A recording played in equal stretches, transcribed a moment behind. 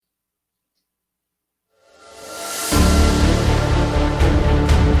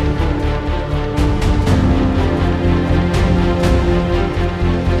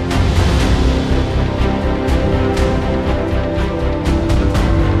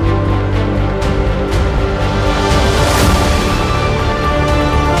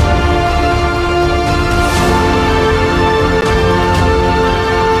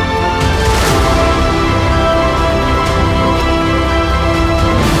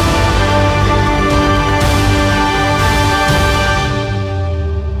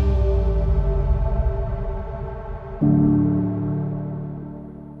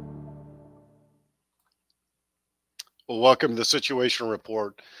Welcome to the Situation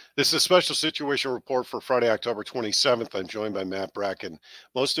Report. This is a special situation report for Friday, October 27th. I'm joined by Matt Bracken.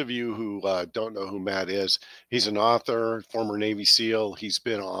 Most of you who don't know who Matt is, he's an author, former Navy SEAL. He's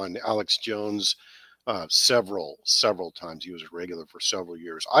been on Alex Jones several times. He was a regular for several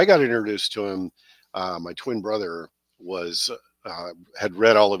years. I got introduced to him. My twin brother had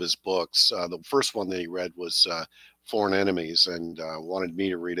read all of his books. The first one that he read was Foreign Enemies, and wanted me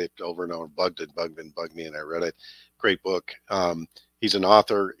to read it over and over. Bugged me, and I read it. Great book. He's an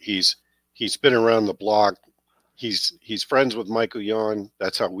author. He's been around the block. He's friends with Michael Yon.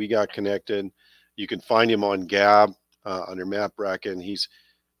 That's how we got connected. You can find him on Gab under Matt Bracken. He's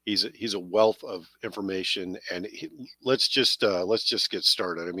a wealth of information, and let's just get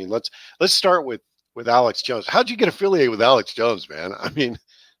started. I mean, let's start with Alex Jones. How'd you get affiliated with Alex Jones, man? I mean,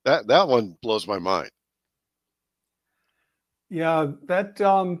 that one blows my mind. Yeah, that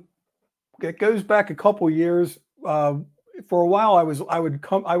it goes back a couple years. For a while,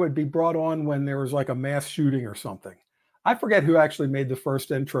 I would be brought on when there was like a mass shooting or something. I forget who actually made the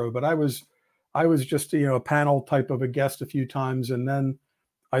first intro, but I was just a panel type of a guest a few times, and then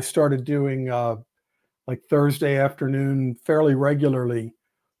I started doing like Thursday afternoon fairly regularly.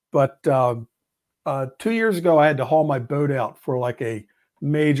 But 2 years ago, I had to haul my boat out for like a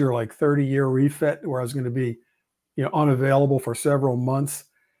major 30-year refit where I was going to be unavailable for several months.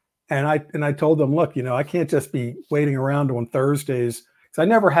 And I told them, look, I can't just be waiting around on Thursdays, because I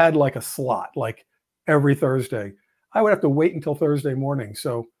never had like a slot like every Thursday. I would have to wait until Thursday morning.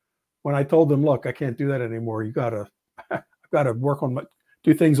 So when I told them, look, I can't do that anymore, I've got to work on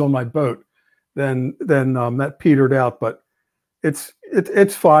do things on my boat, then that petered out. But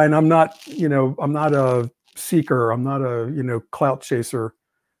it's fine. I'm not a seeker. I'm not a clout chaser.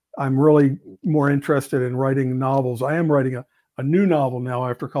 I'm really more interested in writing novels. I am writing a new novel now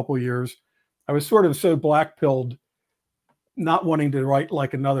after a couple of years. I was sort of so black-pilled, not wanting to write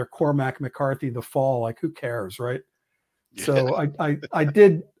like another Cormac McCarthy, The Fall. Like, who cares, right? Yeah. So I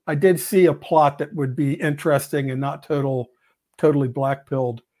did see a plot that would be interesting and not totally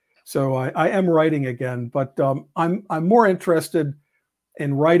black-pilled. So I am writing again, but I'm more interested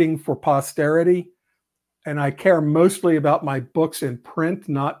in writing for posterity, and I care mostly about my books in print,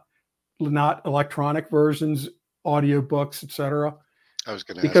 not electronic versions, audiobooks, etc. I was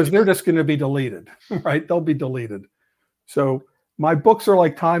going to because they're just going to be deleted, right? They'll be deleted. So my books are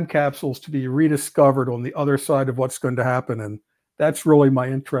like time capsules to be rediscovered on the other side of what's going to happen, and that's really my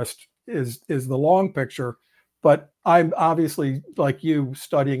interest is the long picture. But I'm obviously, like you,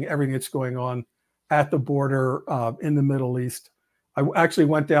 studying everything that's going on at the border in the Middle East. I actually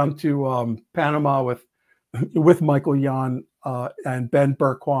went down to Panama with Michael Yon and Ben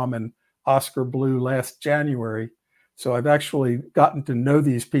Berquam and Oscar Blue last January. So I've actually gotten to know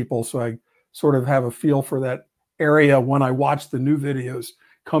these people. So I sort of have a feel for that area when I watch the new videos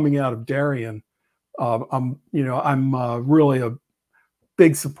coming out of Darien. I'm really a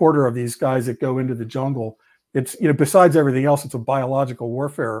big supporter of these guys that go into the jungle. It's, besides everything else, it's a biological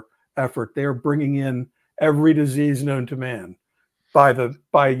warfare effort. They're bringing in every disease known to man by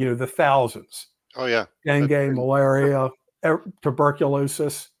the thousands. Oh yeah. Dengue, malaria,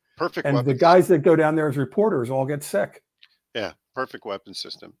 tuberculosis. Perfect. And the guys that go down there as reporters all get sick. Yeah. Perfect weapon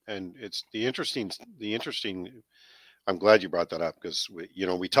system. And it's the interesting, I'm glad you brought that up, because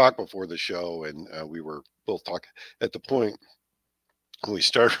we talked before the show, and we were both talking at the point when we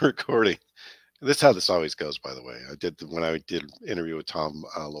started recording. This is how this always goes, by the way. When I did interview with Tom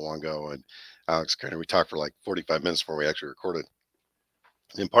Luongo and Alex Kerner, we talked for like 45 minutes before we actually recorded.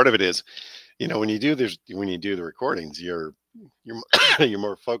 And part of it is, when you do the recordings, you're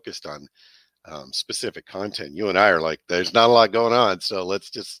more focused on specific content. You and I are like, there's not a lot going on, so let's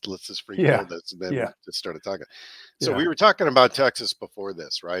just free flow this, and then we just started talking. So we were talking about Texas before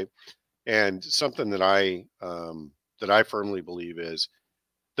this, right? And something that I firmly believe is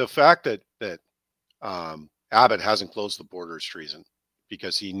the fact that Abbott hasn't closed the border is treason,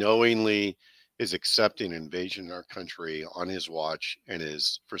 because he knowingly is accepting invasion in our country on his watch and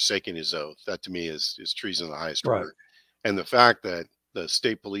is forsaking his oath. That to me is treason of the highest order. And the fact that the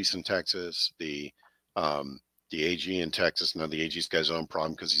state police in Texas, the AG in Texas, now the AG's got his own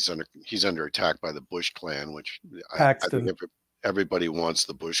problem because he's under attack by the Bush clan, which I think everybody wants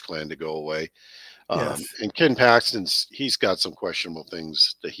the Bush clan to go away. Yes. And Ken Paxton's, he's got some questionable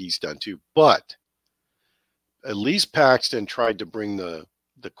things that he's done too, but at least Paxton tried to bring the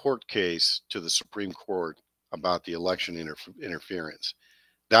court case to the Supreme Court about the election interference.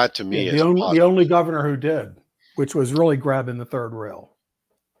 That to me is the only governor who did, which was really grabbing the third rail.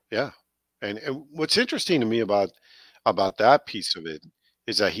 Yeah. And what's interesting to me about that piece of it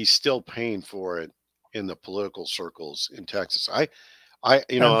is that he's still paying for it in the political circles in Texas. I,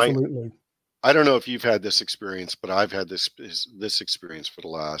 you know, Absolutely. I don't know if you've had this experience, but I've had this experience for the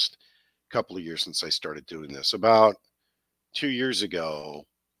last couple of years since I started doing this. About 2 years ago,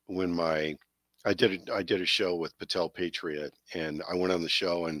 when I did a show with Patel Patriot, and I went on the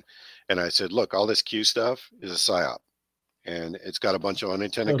show and I said, look, all this Q stuff is a psyop, and it's got a bunch of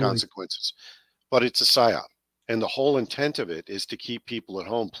unintended Totally. consequences, but it's a psyop, and the whole intent of it is to keep people at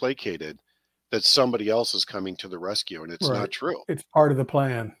home placated that somebody else is coming to the rescue, and it's Right. not true. It's part of the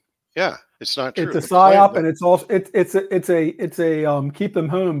plan. Yeah, it's not It's true. a The plan, psyop, and it's also it's a keep them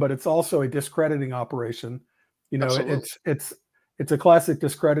home, but it's also a discrediting operation. You know, absolutely. it's a classic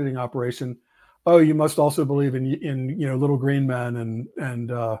discrediting operation. Oh, you must also believe in little green men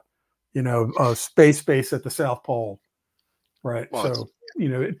and space base at the South Pole, right? Well, So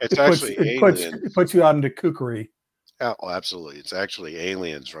it, it's it puts actually it puts it aliens. puts you out into kookery. Oh, absolutely. It's actually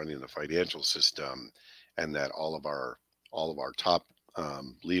aliens running the financial system, and that all of our top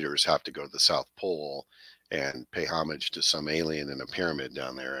leaders have to go to the South Pole and pay homage to some alien in a pyramid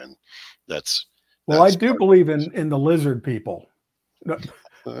down there, and that's Well, I that's do part believe in the lizard people. No,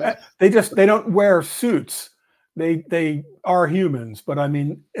 of it. they don't wear suits. They are humans, but I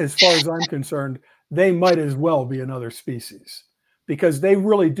mean, as far as I'm concerned, they might as well be another species because they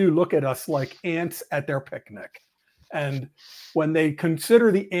really do look at us like ants at their picnic. And when they consider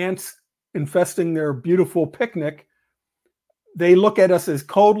the ants infesting their beautiful picnic, they look at us as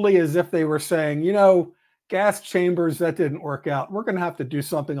coldly as if they were saying, gas chambers, that didn't work out. We're going to have to do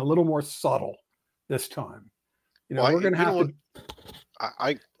something a little more subtle this time. Well, We're going to you know have what? to.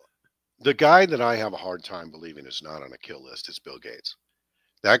 I the guy that I have a hard time believing is not on a kill list is Bill Gates.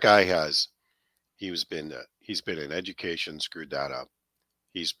 That guy he's been in education, screwed that up.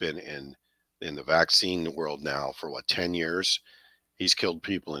 He's been in the vaccine world now for what 10 years. He's killed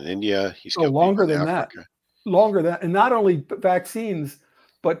people in India. He's Oh, killed people longer in than that. Africa. Longer than, and not only vaccines,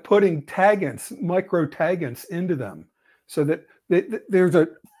 but putting tagans, micro tagans into them, so that there's a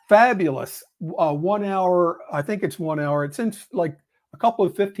fabulous 1 hour. I think it's 1 hour. It's in like a couple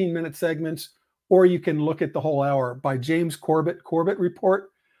of 15-minute segments, or you can look at the whole hour by James Corbett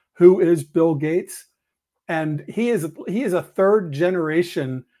Report, who is Bill Gates, and he is a third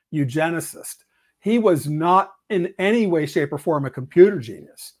generation eugenicist. He was not in any way, shape, or form a computer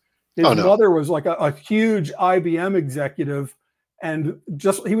genius. Oh His no. mother was like a huge IBM executive, and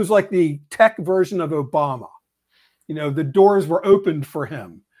just he was like the tech version of Obama. The doors were opened for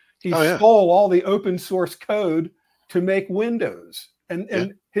him. He Oh yeah. stole all the open source code to make Windows, and Yeah.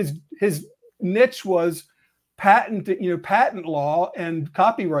 his niche was patent law and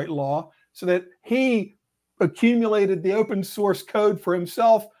copyright law, so that he accumulated the open source code for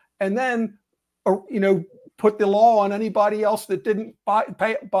himself, and then put the law on anybody else that didn't buy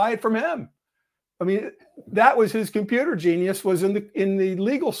it from him. I mean, that was his computer genius, was in the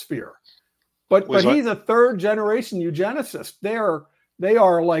legal sphere. But Was what? he's a third generation eugenicist. They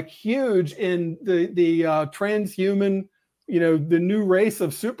are like huge in the transhuman, the new race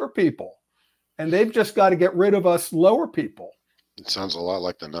of super people, and they've just got to get rid of us lower people. It sounds a lot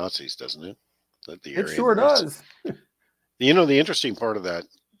like the Nazis, doesn't it? Like the It Aryan sure race. does. The interesting part of that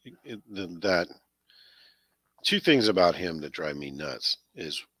two things about him that drive me nuts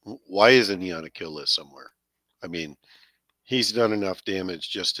is why isn't he on a kill list somewhere? I mean, he's done enough damage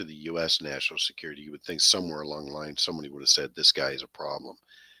just to the U.S. national security. You would think somewhere along the line somebody would have said this guy is a problem.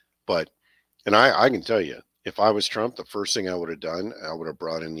 But and I can tell you, if I was Trump, the first thing I would have done, I would have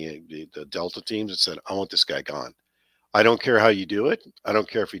brought in the Delta teams and said, I want this guy gone. I don't care how you do it. I don't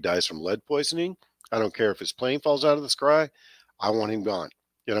care if he dies from lead poisoning. I don't care if his plane falls out of the sky. I want him gone.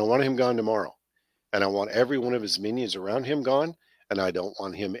 And I want him gone tomorrow. And I want every one of his minions around him gone. And I don't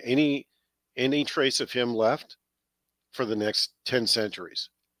want him any trace of him left for the next 10 centuries.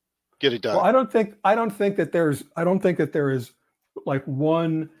 Get it Well, done. I don't think that there is like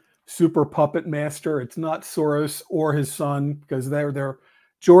one super puppet master. It's not Soros or his son, because they're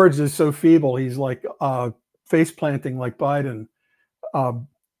George is so feeble. He's like face planting like Biden. Um,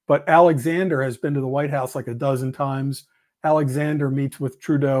 but Alexander has been to the White House like a dozen times. Alexander meets with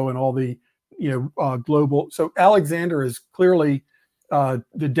Trudeau and all the global. So Alexander is clearly the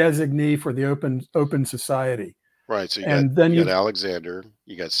designee for the open society. Right. So And then you got you've Alexander,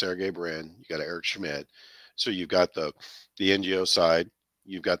 you got Sergey Brin, you got Eric Schmidt. So you've got the NGO side,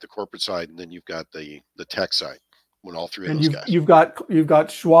 you've got the corporate side, and then you've got the tech side. When all three of and those you've guys. you've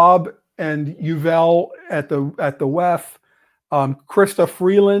got Schwab and Yuval at the WEF, Krista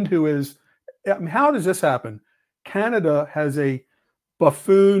Freeland, who is. I mean, how does this happen? Canada has a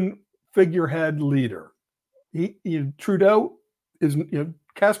buffoon figurehead leader. Trudeau is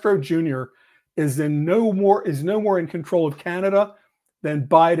Castro Jr. is no more in control of Canada than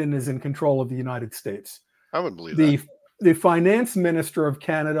Biden is in control of the United States. I would believe that. The finance minister of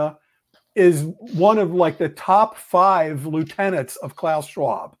Canada is one of like the top 5 lieutenants of Klaus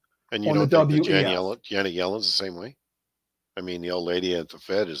Schwab. And you don't think that Janet Yellen's the same way? I mean, the old lady at the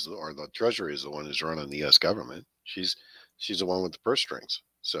Fed or the Treasury is the one who's running the U.S. government. She's the one with the purse strings.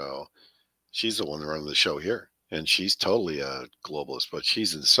 So she's the one running the show here. And she's totally a globalist, but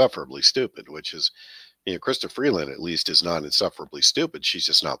she's insufferably stupid, which is, Krista Freeland at least is not insufferably stupid. She's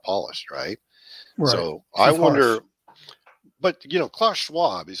just not polished, right? So she's I wonder, harsh. But Klaus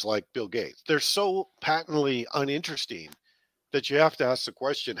Schwab is like Bill Gates. They're so patently uninteresting that you have to ask the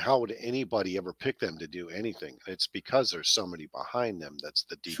question, how would anybody ever pick them to do anything? It's because there's somebody behind them that's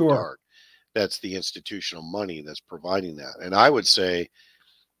the deep dark. That's the institutional money that's providing that. And I would say,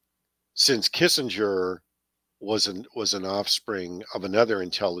 since Kissinger was an offspring of another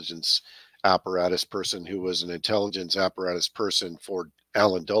intelligence apparatus person who was an intelligence apparatus person for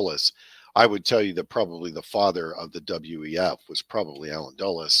Allen Dulles, I would tell you that probably the father of the WEF was probably Allen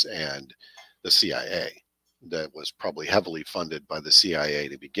Dulles and the CIA. That was probably heavily funded by the CIA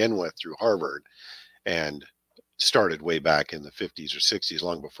to begin with through Harvard, and started way back in the 50s or 60s,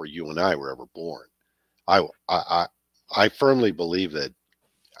 long before you and I were ever born. I firmly believe that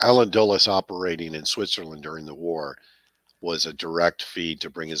Allen Dulles operating in Switzerland during the war was a direct feed to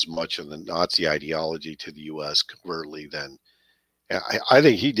bring as much of the Nazi ideology to the U.S. covertly than. I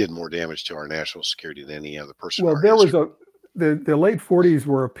think he did more damage to our national security than any other person. Well, there was the late 40s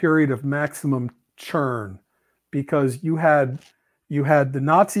were a period of maximum churn, because you had the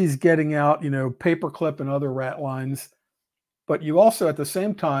Nazis getting out, paperclip and other rat lines, but you also at the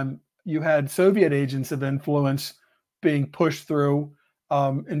same time you had Soviet agents of influence being pushed through.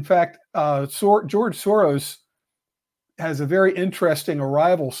 In fact, George Soros has a very interesting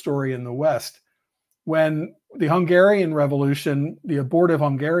arrival story in the West. When the Hungarian Revolution, the abortive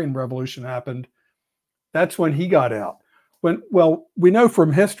Hungarian Revolution happened, that's when he got out. We know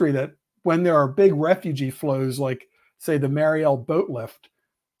from history that when there are big refugee flows, like say the Mariel boat lift,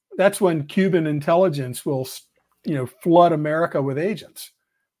 that's when Cuban intelligence will, flood America with agents,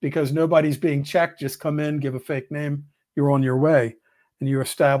 because nobody's being checked. Just come in, give a fake name, you're on your way, and you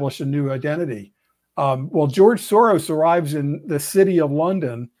establish a new identity. George Soros arrives in the city of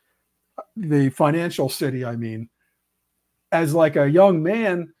London, the financial city, as like a young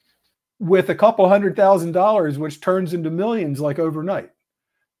man with a couple $100,000, which turns into millions like overnight.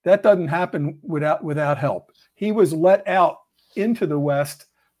 That doesn't happen without help. He was let out into the West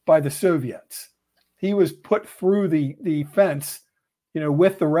by the Soviets. He was put through the fence,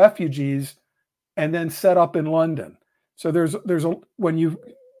 with the refugees, and then set up in London. So when you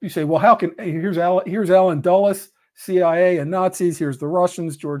say, well, how can here's Allen Dulles, CIA and Nazis, here's the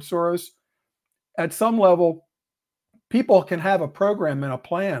Russians, George Soros. At some level, people can have a program and a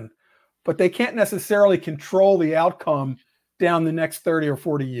plan, but they can't necessarily control the outcome down the next 30 or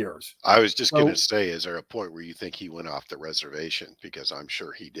 40 years. I was just going to say, is there a point where you think he went off the reservation? Because I'm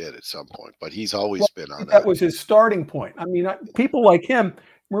sure he did at some point, but he's always been on that was his starting point. People like him,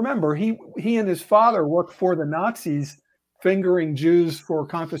 remember, he and his father worked for the Nazis, fingering Jews for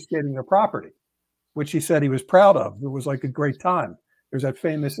confiscating their property, which he said he was proud of. It was like a great time. There's that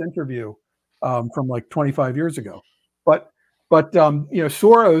famous interview from like 25 years ago. But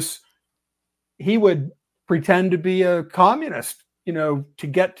Soros, he would pretend to be a communist, to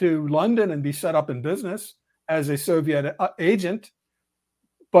get to London and be set up in business as a Soviet agent.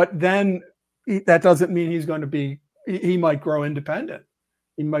 But then that doesn't mean he's going to be. He might grow independent.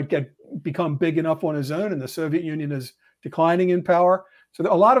 He might become big enough on his own, and the Soviet Union is declining in power. So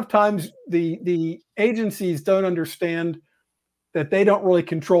a lot of times the agencies don't understand that they don't really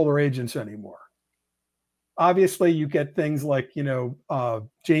control their agents anymore. Obviously, you get things like,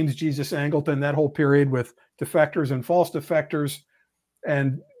 James Jesus Angleton, that whole period with defectors and false defectors.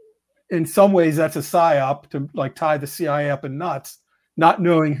 And in some ways, that's a psyop to like tie the CIA up in knots, not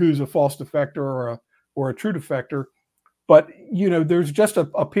knowing who's a false defector or a true defector. But, there's just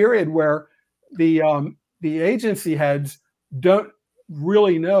a period where the agency heads don't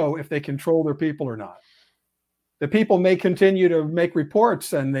really know if they control their people or not. The people may continue to make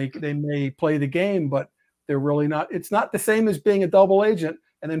reports and they may play the game, but they're really not. It's not the same as being a double agent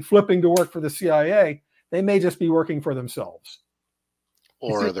and then flipping to work for the CIA. They may just be working for themselves.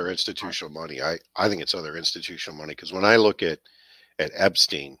 Or other institutional money. I think it's other institutional money, because when I look at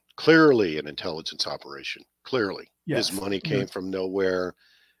Epstein, clearly an intelligence operation. Clearly, yes. His money came from nowhere.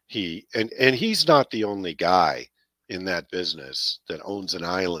 And he's not the only guy in that business that owns an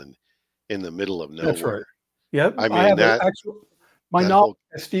island in the middle of nowhere. That's right. Yep. My novel,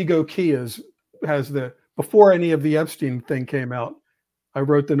 Castigo Key, is has the before any of the Epstein thing came out. I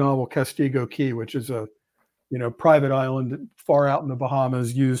wrote the novel Castigo Key, which is a private island far out in the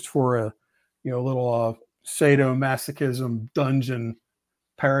Bahamas, used for a little sadomasochism dungeon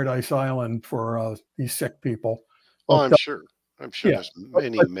paradise island for these sick people. Oh, But I'm sure. I'm sure yeah, there's but,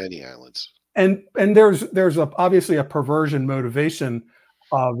 many, but many islands. and there's obviously a perversion motivation,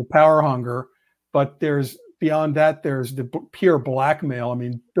 the power hunger, but there's beyond that there's the pure blackmail. I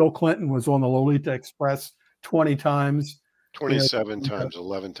mean, Bill Clinton was on the Lolita Express 20 times, you know, 27 times,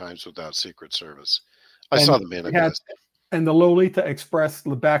 11 times without Secret Service. I and saw the we had manifest. and the Lolita Express,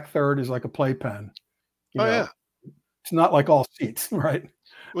 the back third is like a playpen. You Oh know, yeah. it's not like all seats, right?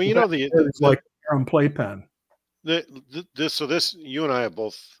 Well, The you back know third is like your own playpen. this. So this, you and I have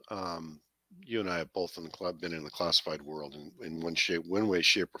both. You and I have both in the club been in the classified world in one way,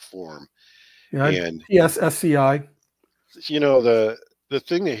 shape, or form. Yeah, And PSSCI. you know the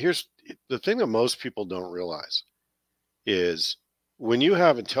thing that here's the thing that most people don't realize is when you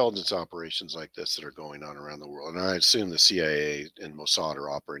have intelligence operations like this that are going on around the world, and I assume the CIA and Mossad are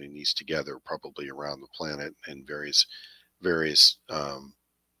operating these together probably around the planet in various let's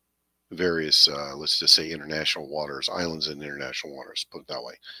just say international waters, islands in international waters, put it that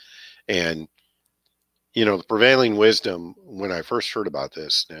way. And the prevailing wisdom when I first heard about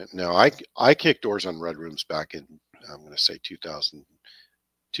this. Now I kicked doors on red rooms back in I'm going to say 2000,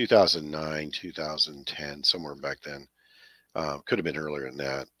 2009, 2010, somewhere back then. Could have been earlier than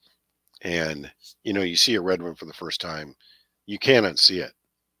that. And you see a red room for the first time, you can't unsee it,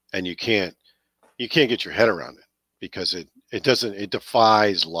 and you can't get your head around it because it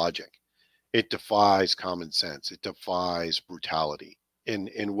defies logic, it defies common sense, it defies brutality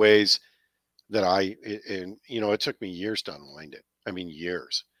in ways that it took me years to unwind it. I mean,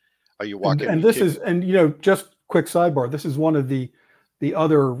 years. You walk in, And you this kick. is and just quick sidebar. This is one of the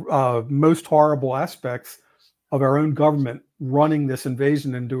other most horrible aspects of our own government running this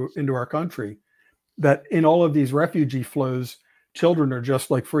invasion into our country. That in all of these refugee flows, children are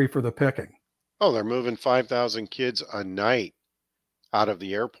just like free for the picking. Oh, they're moving 5,000 kids a night out of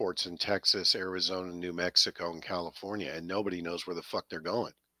the airports in Texas, Arizona, New Mexico, and California, and nobody knows where the fuck they're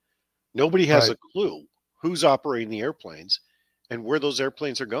going. Nobody has Right. a clue who's operating the airplanes and where those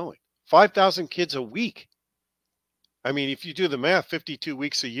airplanes are going. 5,000 kids a week. I mean, if you do the math, 52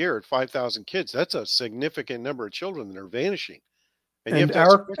 weeks a year at 5,000 kids, that's a significant number of children that are vanishing. And you have And to ask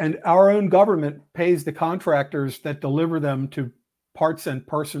the our question. and our own government pays the contractors that deliver them to parts and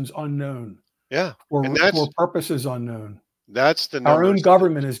persons unknown Yeah. And for purposes unknown. that's the Our own numbers that,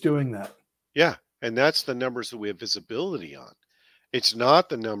 government is doing that. yeah. And that's the numbers that we have visibility on. It's not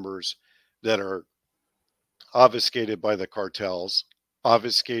the numbers that are obfuscated by the cartels,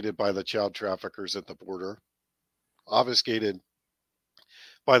 obfuscated by the child traffickers at the border, obfuscated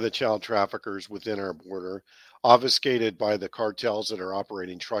by the child traffickers within our border, obfuscated by the cartels that are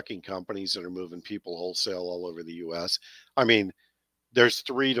operating trucking companies that are moving people wholesale all over the US. I mean, there's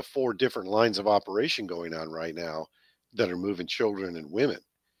 3 to 4 different lines of operation going on right now that are moving children and women.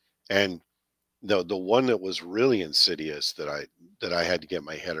 And the one that was really insidious that I had to get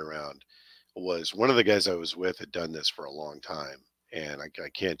my head around was one of the guys I was with had done this for a long time, and I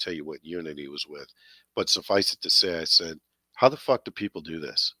can't tell you what unit he was with, but suffice it to say, I said, "How the fuck do people do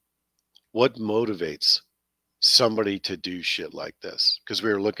this? What motivates somebody to do shit like this?" Because we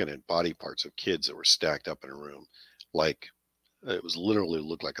were looking at body parts of kids that were stacked up in a room, like it was literally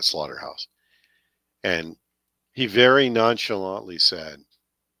looked like a slaughterhouse. And he very nonchalantly said,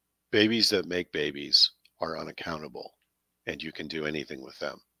 "Babies that make babies are unaccountable, and you can do anything with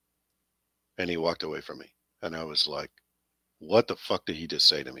them." And he walked away from me, and I was like, what the fuck did he just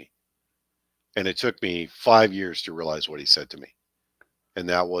say to me? And it took me 5 years to realize what he said to me. And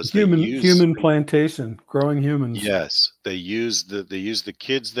that was Human plantation, growing humans. yes, they use the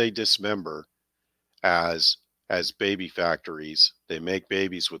kids they dismember as baby factories. They make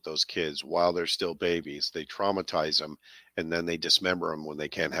babies with those kids while they're still babies. They traumatize them, and then they dismember them when they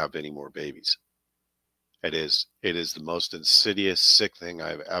can't have any more babies. It is the most insidious, sick thing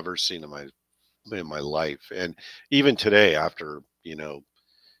I've ever seen in my life. And even today, after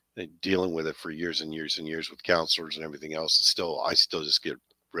dealing with it for years and years and years with counselors and everything else, I still just get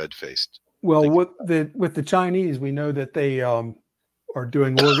red faced Well, thinking with the Chinese, we know that they are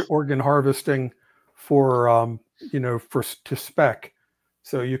doing organ harvesting for to spec,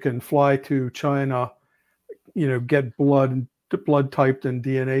 so you can fly to China, get blood typed and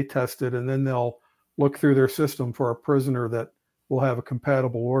DNA tested, and then they'll look through their system for a prisoner that will have a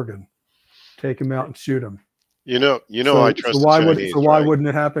compatible organ, take him out and shoot him. I trust the Chinese, Why right? wouldn't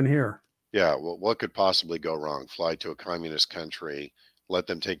it happen here? Yeah, well, what could possibly go wrong? Fly to a communist country, let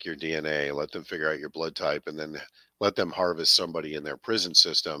them take your DNA, let them figure out your blood type, and then let them harvest somebody in their prison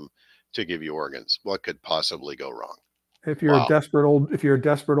system to give you organs. What could possibly go wrong? Wow. If you're a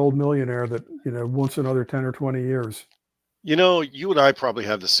desperate old millionaire that wants another 10 or 20 years. You and I probably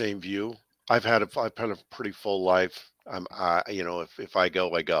have the same view. I've had a pretty full life. If I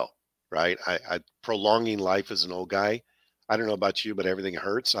go, I go. Right. I prolonging life as an old guy. I don't know about you, but everything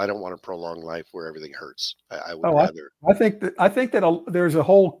hurts. I don't want to prolong life where everything hurts. I would Oh, rather. I think that there's a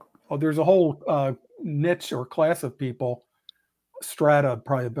whole niche or class of people, strata,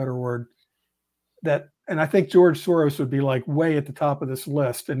 probably a better word, that, and I think George Soros would be like way at the top of this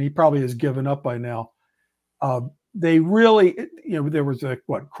list, and he probably has given up by now. They really, there was a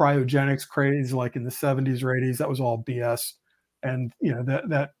cryogenics craze like in the 70s or 80s. That was all BS, and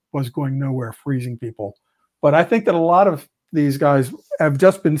that was going nowhere, freezing people. But I think that a lot of these guys have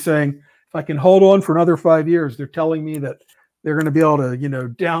just been saying, if I can hold on for another 5 years, they're telling me that they're going to be able to,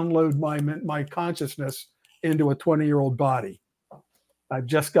 download my consciousness into a 20-year-old body. I've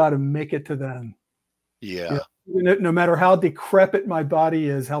just got to make it to then. Yeah. No matter how decrepit my body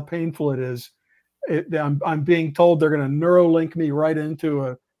is, how painful it is, I'm being told they're going to neuralink me right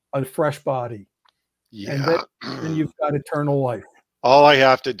into a fresh body, and Yeah. then you've got eternal life. All I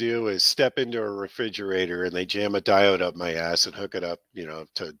have to do is step into a refrigerator and they jam a diode up my ass and hook it up,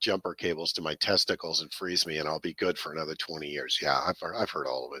 to jumper cables to my testicles and freeze me, and I'll be good for another 20 years. Yeah, I've heard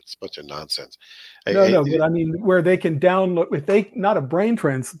all of it. It's a bunch of nonsense. No, but I mean, where they can download, if they, not a brain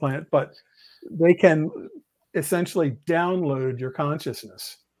transplant, but they can essentially download your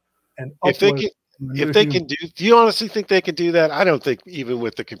consciousness and If they upload can, it to a if new they human. can do you honestly think they can do that? I don't think even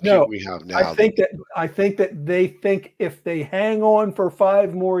with the compute No, we have I now, they think can. that I think that they think if they hang on for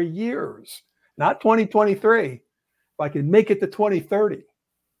 5 more years, not 2023, if I can make it to 2030,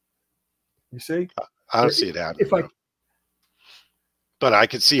 you see, I don't see it happening if I though. But I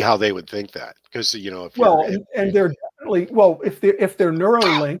could see how they would think that because if you're well, and they're definitely, well, if they're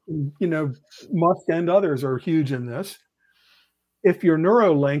Neuralink, and, Musk and others are huge in this. If you're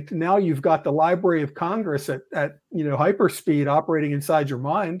Neuralinked, now you've got the Library of Congress at hyperspeed operating inside your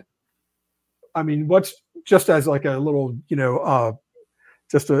mind. I mean, what's just as like a little,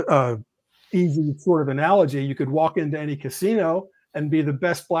 just a easy sort of analogy, you could walk into any casino and be the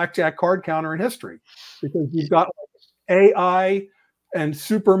best blackjack card counter in history because you've got AI and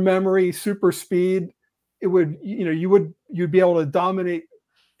super memory, super speed. It would, you'd be able to dominate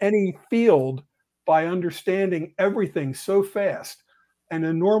any field by understanding everything so fast. And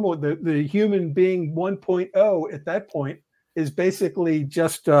the human being 1.0 at that point is basically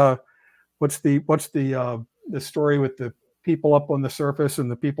just what's the story with the people up on the surface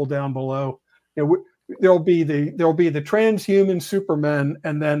and the people down below. There'll be the transhuman supermen,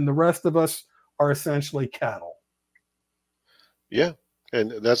 and then the rest of us are essentially cattle. Yeah,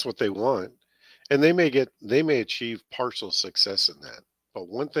 and that's what they want. And they may achieve partial success in that. But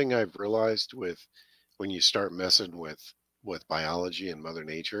one thing I've realized with when you start messing with biology and Mother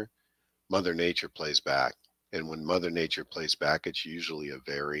Nature plays back. And when Mother Nature plays back, it's usually a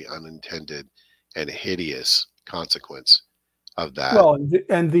very unintended and hideous consequence of that. Well,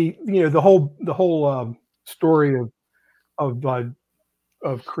 and the whole story of uh,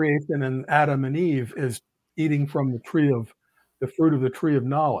 of creation and Adam and Eve is eating from the fruit of the tree of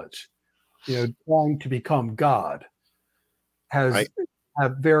knowledge. Trying to become God I has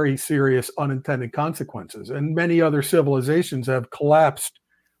have very serious unintended consequences, and many other civilizations have collapsed.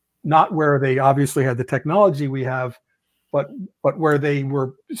 Not where they obviously had the technology we have, but where they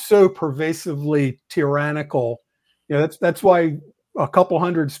were so pervasively tyrannical. That's why a couple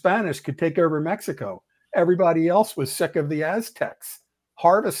hundred Spanish could take over Mexico. Everybody else was sick of the Aztecs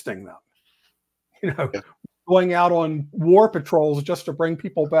harvesting them, you know, yeah, going out on war patrols just to bring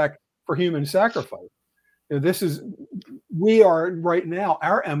people back for human sacrifice. This is we are right now,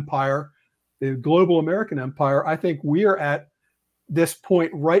 our empire, the global American empire. I think we are at this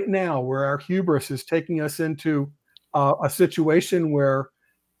point right now where our hubris is taking us into a situation where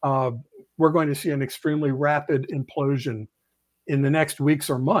uh, we're going to see an extremely rapid implosion in the next weeks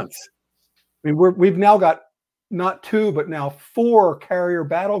or months. I mean, we've now got not two, but now four carrier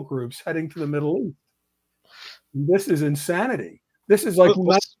battle groups heading to the Middle East. And this is insanity. This is like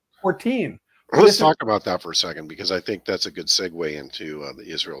let's 1914. let's This is talk about that for a second because I think that's a good segue into the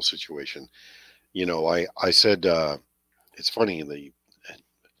Israel situation. I said it's funny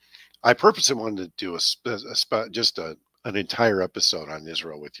I purposely wanted to do an entire episode on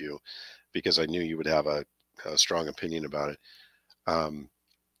Israel with you because I knew you would have a strong opinion about it. Um,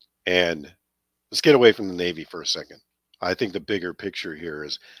 and let's get away from the Navy for a second. I think the bigger picture here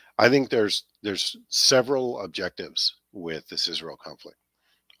is I think there's several objectives with this Israel conflict.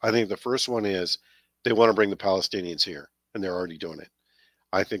 I think the first one is they want to bring the Palestinians here, and they're already doing it.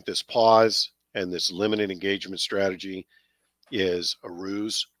 I think this pause and this limited engagement strategy is a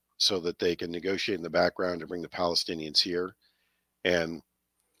ruse so that they can negotiate in the background to bring the Palestinians here. And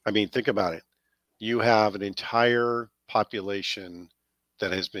I mean, think about it. You have an entire population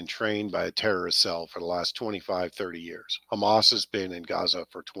that has been trained by a terrorist cell for the last 25, 30 years. Hamas has been in Gaza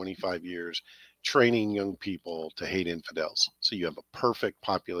for 25 years, training young people to hate infidels. So you have a perfect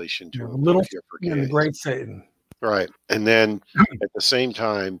population The to little recruit here for and the kids. great Satan. Right. And then at the same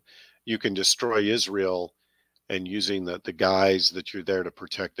time, you can destroy Israel and using the guys that you're there to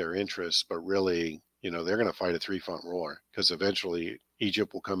protect their interests, but really, they're going to fight a three-front war because eventually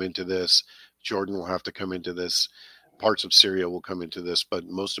Egypt will come into this, Jordan will have to come into this, parts of Syria will come into this, but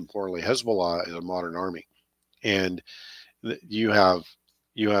most importantly, Hezbollah is a modern army, and you have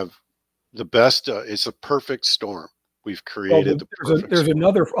the best. It's a perfect storm. We've Well, created the perfect there's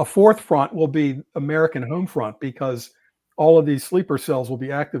storm. a fourth front will be American home front because all of these sleeper cells will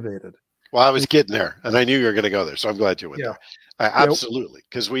be activated. Well, I was getting there, and I knew you were going to go there, so I'm glad you went Yeah, there. yeah, Absolutely,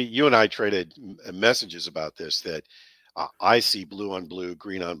 because you and I traded messages about this. That I see blue on blue,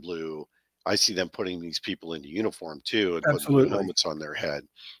 green on blue. I see them putting these people into uniform too, and putting blue absolutely. helmets on their head,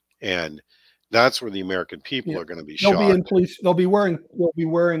 and that's where the American people Yeah, are going to be they'll be in shocked. police. They'll be wearing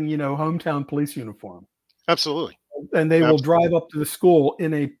hometown police uniform, Absolutely, and they will drive absolutely. up to the school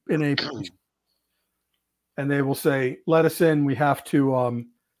in a and they will say, "Let us in. We have to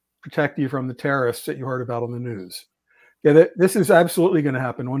protect you from the terrorists that you heard about on the news." Yeah, this is absolutely going to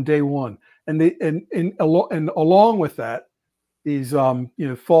happen on day one, and along with that, these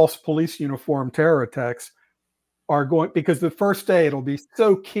false police uniform terror attacks are going because the first day it'll be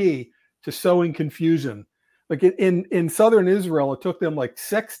so key to sowing confusion. Like in southern Israel, it took them like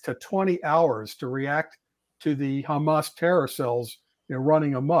 6 to 20 hours to react to the Hamas terror cells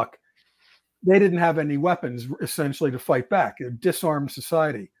running amok. They didn't have any weapons essentially to fight back. A disarmed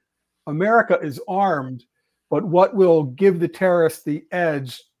society. America is armed, but what will give the terrorists the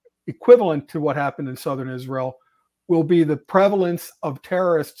edge, equivalent to what happened in southern Israel, will be the prevalence of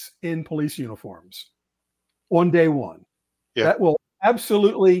terrorists in police uniforms on day one. Yeah, That will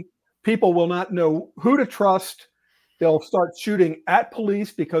absolutely, people will not know who to trust. They'll start shooting at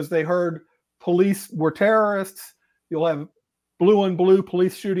police because they heard police were terrorists. You'll have blue on blue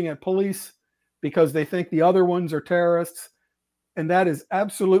police shooting at police because they think the other ones are terrorists. And that is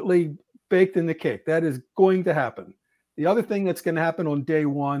absolutely baked in the cake. That is going to happen. The other thing that's going to happen on day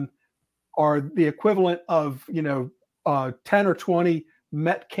one are the equivalent of 10 or 20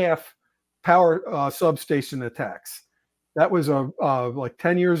 Metcalf power substation attacks. That was like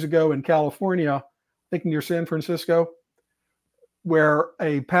 10 years ago in California, I think near San Francisco, where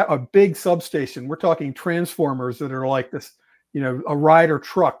a big substation, we're talking transformers that are like this, a Ryder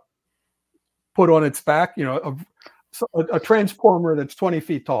truck put on its back, a transformer that's 20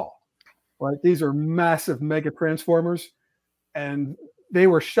 feet tall, right? These are massive mega transformers, and they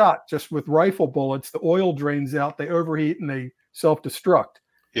were shot just with rifle bullets. The oil drains out, they overheat, and they self-destruct.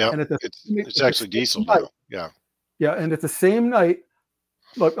 yeah. And It's at the actually same diesel night, now. Yeah, yeah, and at the same night,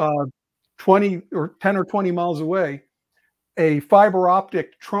 look, 20 or 10 or 20 miles away, a fiber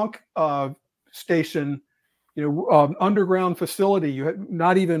optic trunk station, underground facility,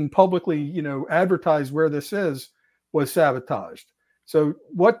 not even publicly, advertised where this is, was sabotaged. So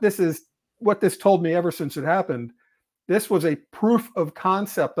what this told me ever since it happened, this was a proof of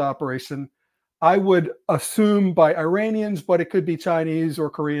concept operation. I would assume by Iranians, but it could be Chinese or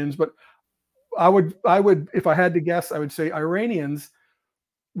Koreans. But I would, if I had to guess, I would say Iranians,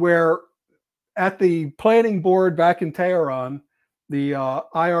 where at the planning board back in Tehran, the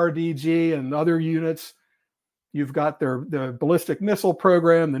IRDG and other units, you've got the ballistic missile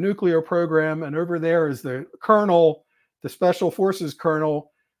program, the nuclear program, and over there is the colonel, the special forces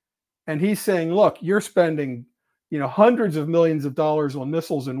colonel, and he's saying, "Look, you're spending, hundreds of millions of dollars on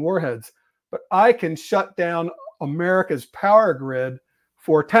missiles and warheads, but I can shut down America's power grid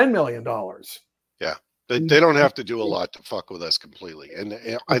for $10 million." yeah. They don't have to do a lot to fuck with us completely. And I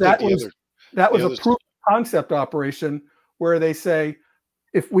think That the was other that the was a other proof of concept operation where they say,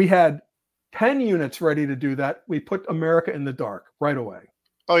 if we had 10 units ready to do that, we put America in the dark right away.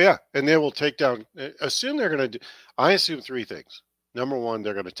 Oh yeah, and they will take down. Assume they're going to do. I assume three things. Number one,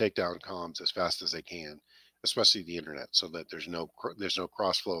 they're going to take down comms as fast as they can, especially the internet, so that there's no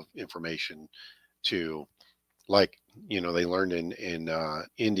cross flow of information to, like they learned in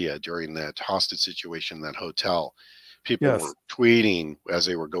India during that hostage situation in that hotel. People Yes. were tweeting as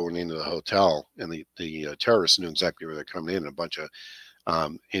they were going into the hotel, and the terrorists knew exactly where they're coming in. And a bunch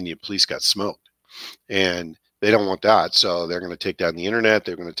of Indian police got smoked, and They don't want that. So they're going to take down the internet.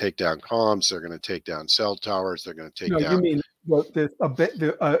 They're going to take down comms. They're going to take down cell towers. They're going to take No, you down. mean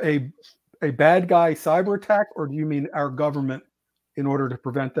a bad guy cyber attack, or do you mean our government in order to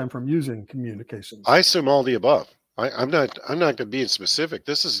prevent them from using communications? I assume all the above. I'm not going to be specific.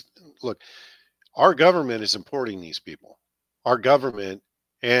 This is look. Our government is importing these people. Our government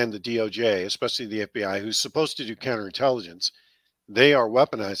and the DOJ, especially the FBI, who's supposed to do counterintelligence, they are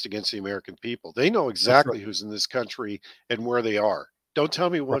weaponized against the American people. They know That's right. exactly who's in this country and where they are. Don't tell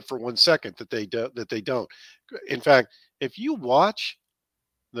me Right. what for 1 second that they don't. In fact, if you watch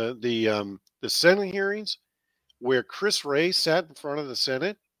the Senate hearings where Chris Wray sat in front of the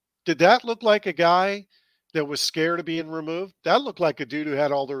Senate, did that look like a guy that was scared of being removed? That looked like a dude who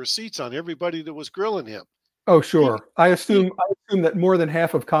had all the receipts on everybody that was grilling him. Oh, He sure. I he assume that more than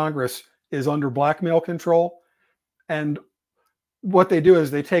half of Congress is under blackmail control, and what they do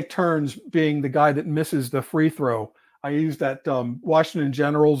is they take turns being the guy that misses the free throw. I use that Washington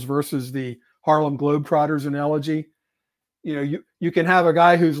Generals versus the Harlem Globetrotters analogy. You know, you can have a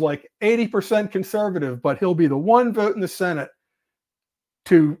guy who's like 80% conservative, but he'll be the one vote in the Senate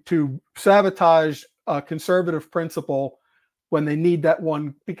to sabotage a conservative principle when they need that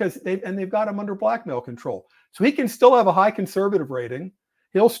one, because they've got him under blackmail control. So he can still have a high conservative rating.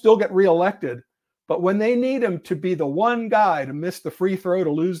 He'll still get reelected, but when they need him to be the one guy to miss the free throw to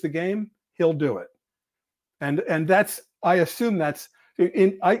lose the game, he'll do it. And that's, I assume that's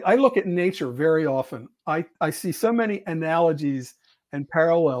I look at nature very often. I see so many analogies and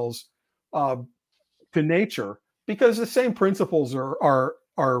parallels uh, to nature because the same principles are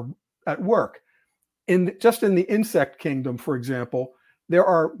at work. In the insect kingdom, for example, there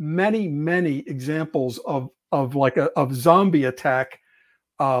are many examples of like of zombie attack,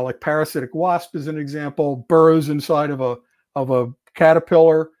 like parasitic wasp is an example, burrows inside of a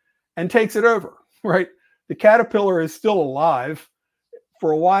caterpillar and takes it over. Right, the caterpillar is still alive.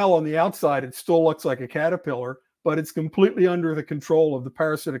 For a while on the outside, it still looks like a caterpillar, but it's completely under the control of the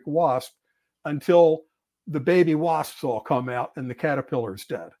parasitic wasp until the baby wasps all come out and the caterpillar is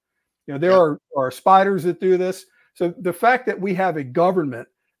dead. You know, there Yep. are spiders that do this. So the fact that we have a government,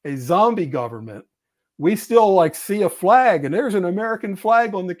 a zombie government, we still like see a flag and there's an American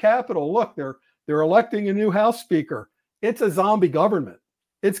flag on the Capitol. Look, they're electing a new House Speaker. It's a zombie government.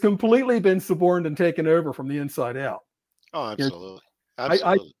 It's completely been suborned and taken over from the inside out. Oh, You know, absolutely. I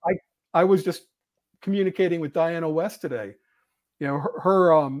Absolutely. I I was just communicating with Diana West today. You know,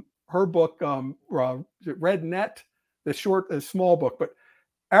 her book, Red Net, the small book, but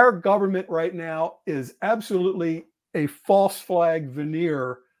our government right now is absolutely a false flag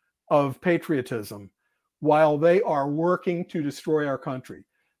veneer of patriotism while they are working to destroy our country.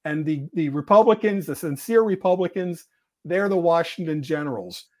 And the Republicans, the sincere Republicans, they're the Washington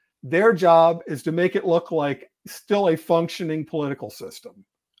Generals. Their job is to make it look like still a functioning political system.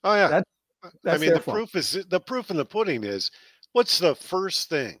 Oh yeah. That I that's mean, their function. the proof in the pudding is what's the first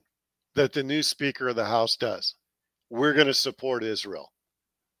thing that the new Speaker of the House does? We're going to support Israel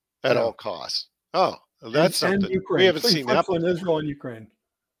at Yeah. all costs. Oh, And that's and something we Ukraine. haven't So he seen that flips on before. Israel and Ukraine.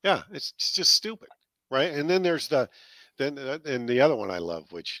 Yeah, it's just stupid, right? And then there's and the other one I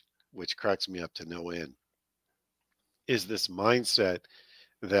love, which cracks me up to no end, is this mindset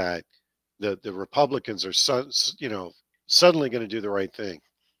that the Republicans are suddenly going to do the right thing.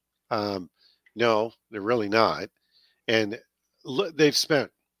 Um, no, they're really not. And they've spent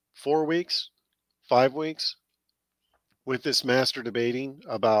 4 weeks, 5 weeks with this master debating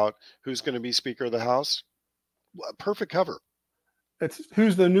about who's going to be Speaker of the House. Perfect cover. It's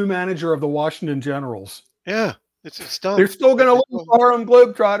who's the new manager of the Washington Generals. Yeah, it's They're done. still going to They lose go, the Harlem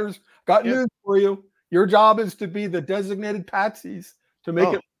Globetrotters. Got yeah. news for you. Your job is to be the designated patsies to make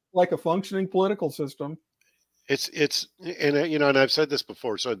Oh, it like a functioning political system. it's and I've said this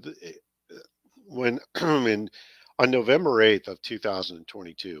before. So when in on November 8th of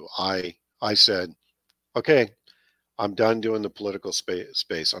 2022, I said, okay, I'm done doing the political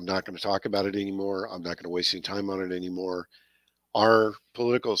space. I'm not going to talk about it anymore. I'm not going to waste any time on it anymore. Our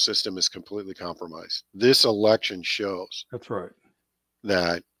political system is completely compromised. This election shows That's right.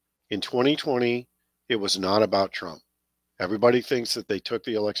 that in 2020, it was not about Trump. Everybody thinks that they took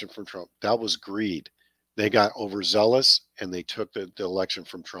the election from Trump. That was greed. They got overzealous and they took the election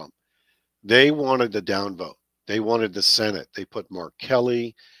from Trump. They wanted the downvote. They wanted the Senate. They put Mark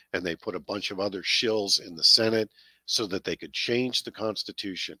Kelly and they put a bunch of other shills in the Senate so that they could change the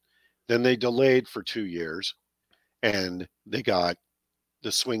Constitution. Then they delayed for 2 years and they got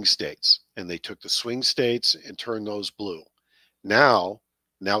the swing states and they took the swing states and turned those blue. Now,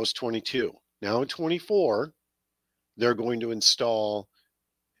 now it's 22. Now in 24, they're going to install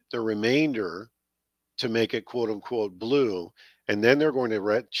the remainder to make it quote unquote blue. And then they're going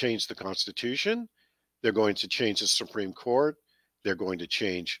to change the Constitution. They're going to change the Supreme Court. They're going to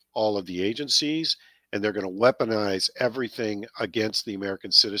change all of the agencies, and they're going to weaponize everything against the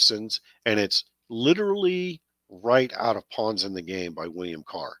American citizens. And it's literally right out of Pawns in the Game by William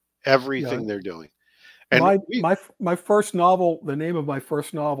Carr. Yeah. Everything they're doing. And My first novel, the name of my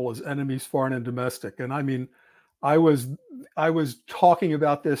first novel is Enemies Foreign and Domestic. And I mean, I was I was talking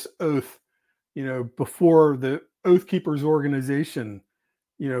about this oath, before the Oath Keepers organization,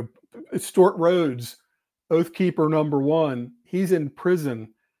 Stuart Rhodes, Oath Keeper #1, he's in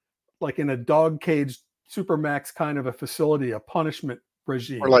prison, like in a dog cage supermax kind of a facility, a punishment for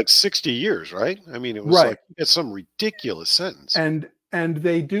regime. like 60 years, right? I mean, it was Right. like it's some ridiculous sentence. And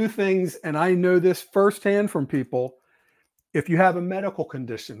they do things, and I know this firsthand from people. If you have a medical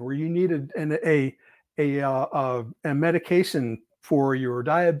condition where you need a medication for your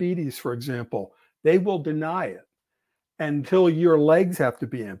diabetes, for example, they will deny it until your legs have to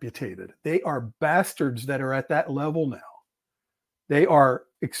be amputated. They are bastards that are at that level now. They are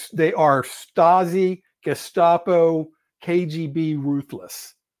Stasi, Gestapo, KGB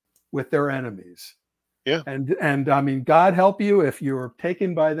ruthless with their enemies. Yeah. And I mean, God help you if you're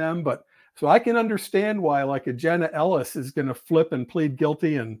taken by them. But so I can understand why, like, a Jenna Ellis is going to flip and plead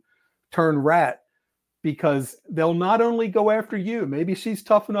guilty and turn rat, because they'll not only go after you. Maybe she's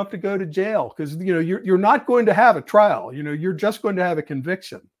tough enough to go to jail, because you're not going to have a trial. You're just going to have a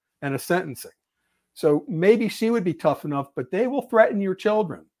conviction and a sentencing. So maybe she would be tough enough, but they will threaten your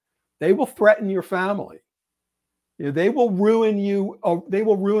children. They will threaten your family. They will ruin you. They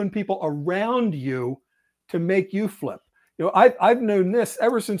will ruin people around you to make you flip. I've known this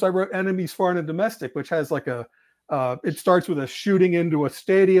ever since I wrote Enemies Foreign and Domestic, which has like it starts with a shooting into a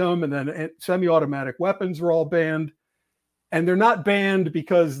stadium, and then semi-automatic weapons are all banned. And they're not banned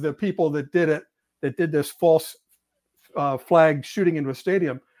because the people that did this false flag shooting into a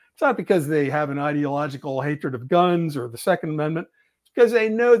stadium, it's not because they have an ideological hatred of guns or the Second Amendment. It's because they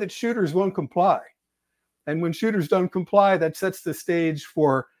know that shooters won't comply. And when shooters don't comply, that sets the stage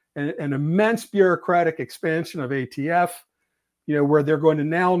for an immense bureaucratic expansion of ATF, where they're going to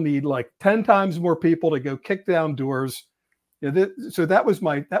now need like 10 times more people to go kick down doors. So that was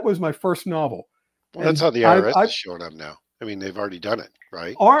my first novel. Well, that's how the IRS is showing up now. I mean, they've already done it,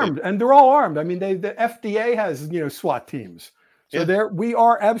 right? Armed, and they're all armed. I mean, the FDA has SWAT teams. So Yeah. we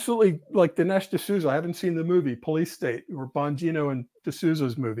are absolutely like Dinesh D'Souza. I haven't seen the movie Police State, or Bongino and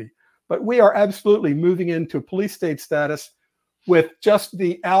D'Souza's movie, but we are absolutely moving into police state status with just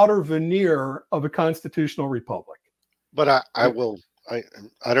the outer veneer of a constitutional republic. But I will,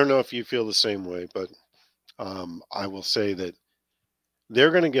 I don't know if you feel the same way, but I will say that they're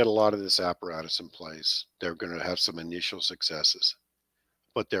going to get a lot of this apparatus in place. They're going to have some initial successes,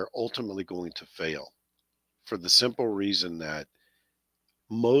 but they're ultimately going to fail for the simple reason that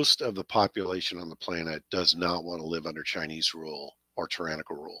most of the population on the planet does not want to live under Chinese rule or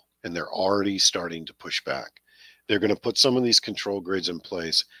tyrannical rule. And they're already starting to push back. They're going to put some of these control grids in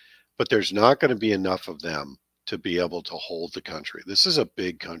place, but there's not going to be enough of them to be able to hold the country. This is a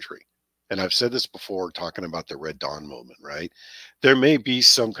big country. And I've said this before, talking about the Red Dawn moment, right? There may be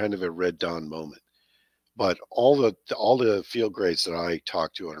some kind of a Red Dawn moment, but all the field grades that I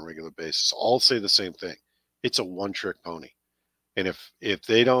talk to on a regular basis all say the same thing. It's a one-trick pony. And if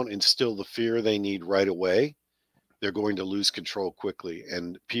they don't instill the fear they need right away, they're going to lose control quickly.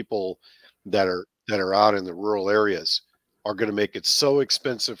 And people that are out in the rural areas are going to make it so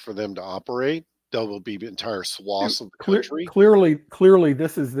expensive for them to operate. There will be entire swaths of the country. Clearly,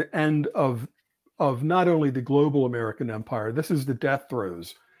 this is the end of not only the global American empire. This is the death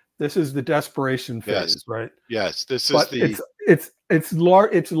throes. This is the desperation phase, Yes. right? Yes, this But is it's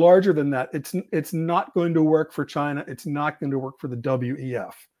larger than that. It's not going to work for China. It's not going to work for the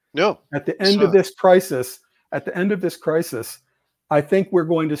WEF. no. At the end of this crisis, I think we're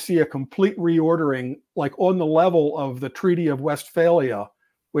going to see a complete reordering, like on the level of the Treaty of Westphalia,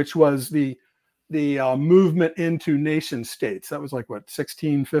 which was the movement into nation states. That was like what,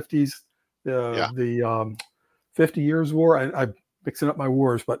 1650s, the 50 Years War. I'm mixing up my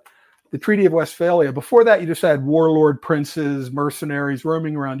wars, but the Treaty of Westphalia. Before that, you just had warlord princes, mercenaries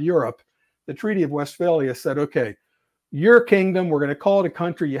roaming around Europe. The Treaty of Westphalia said, okay, your kingdom, we're going to call it a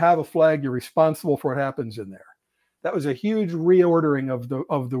country. You have a flag. You're responsible for what happens in there. That was a huge reordering of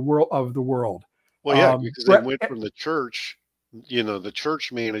the world. Well, yeah, because they went from the church, the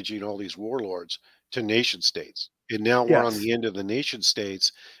church managing all these warlords, to nation states. And now we're on the end of the nation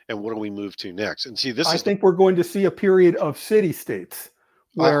states. And what do we move to next? And see, I think we're going to see a period of city states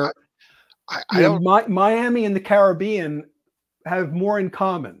where Miami and the Caribbean have more in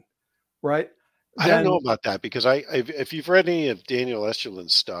common, right? I don't know then about that because if you've read any of Daniel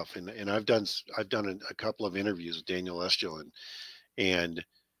Estulon's stuff, and I've done a couple of interviews with Daniel Estulon, and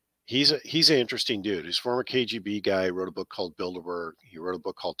he's an interesting dude. He's a former KGB guy. Wrote a book called Bilderberg. He wrote a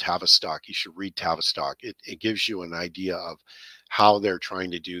book called Tavistock. You should read Tavistock. It gives you an idea of how they're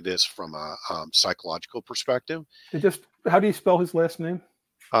trying to do this from a psychological perspective. how do you spell his last name?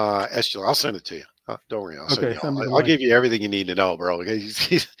 Estulon, I'll send it to you. Don't worry, Okay, send me the I'll link. give you everything you need to know, bro. Okay?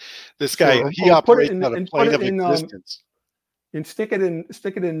 This guy, Sure, he or put it operates in on a and put plane it of in existence. and stick it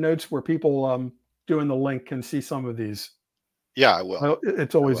in notes where people doing the link can see some of these. Yeah, I will. Well,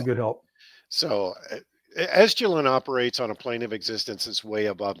 it's I always a will. good help. So Estulon operates on a plane of existence that's way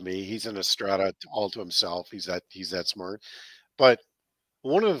above me. He's in a strata all to himself. He's that smart. But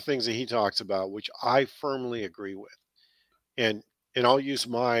one of the things that he talks about, which I firmly agree with, and I'll use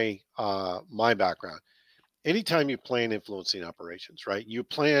my background. Anytime you plan influencing operations, right? You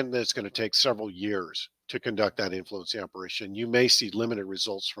plan that it's going to take several years to conduct that influencing operation. You may see limited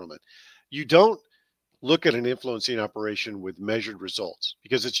results from it. You don't look at an influencing operation with measured results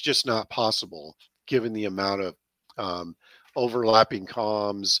because it's just not possible given the amount of um, overlapping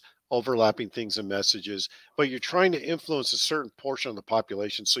comms, overlapping things and messages. But you're trying to influence a certain portion of the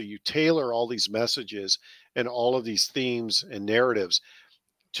population. So you tailor all these messages and all of these themes and narratives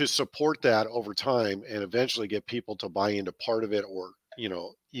to support that over time and eventually get people to buy into part of it or,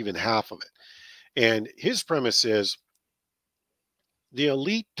 even half of it. And his premise is the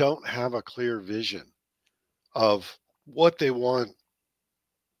elite don't have a clear vision of what they want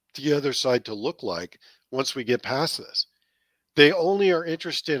the other side to look like once we get past this. They only are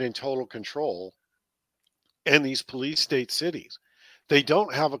interested in total control and these police state cities. They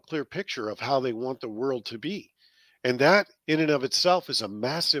don't have a clear picture of how they want the world to be. And that in and of itself is a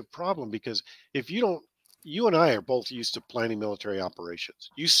massive problem because if you don't, you and I are both used to planning military operations.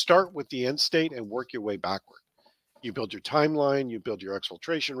 You start with the end state and work your way backward. You build your timeline, you build your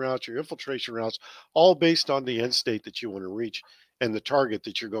exfiltration routes, your infiltration routes, all based on the end state that you want to reach and the target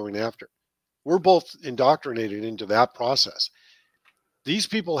that you're going after. We're both indoctrinated into that process. These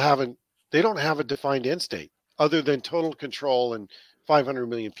people they don't have a defined end state other than total control and 500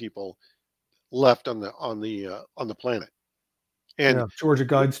 million people left on the planet. And Yeah, Georgia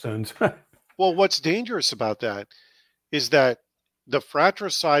Guidestones. well, what's dangerous about that is that the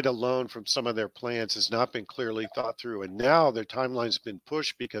fratricide alone from some of their plans has not been clearly thought through. And now their timeline's been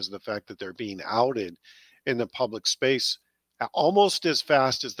pushed because of the fact that they're being outed in the public space almost as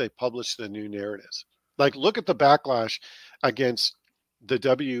fast as they publish the new narratives. Like, look at the backlash against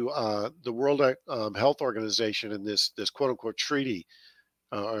the World Health Organization and this quote unquote treaty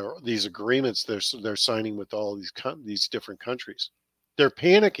or these agreements they're signing with all these different countries. They're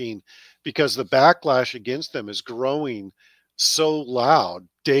panicking because the backlash against them is growing so loud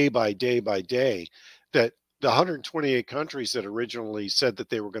day by day by day that the 128 countries that originally said that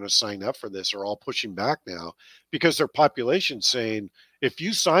they were going to sign up for this are all pushing back now because their population's saying, if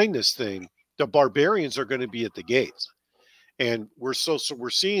you sign this thing, the barbarians are going to be at the gates. And so we're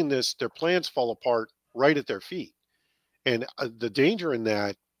seeing this, their plans fall apart right at their feet. And the danger in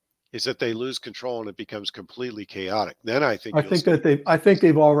that is that they lose control and it becomes completely chaotic. Then I think you'll see. I think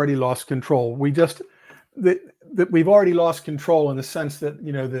they've already lost control. We've already lost control in the sense that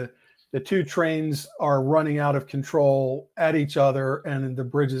the two trains are running out of control at each other, and the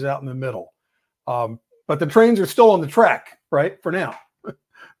bridge is out in the middle. But the trains are still on the track, right, for now.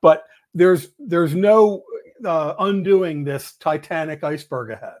 But there's no undoing this Titanic iceberg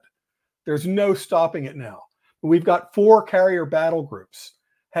ahead. There's no stopping it now. We've got 4 carrier battle groups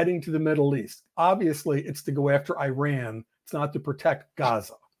heading to the Middle East. Obviously, it's to go after Iran. It's not to protect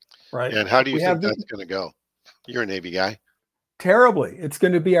Gaza, right? And how do you We think have that's going to go? You're a Navy guy. terribly. It's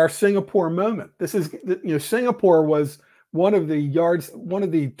going to be our Singapore moment. This is, Singapore was one of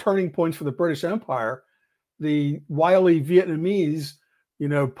the turning points for the British Empire. The wily Vietnamese,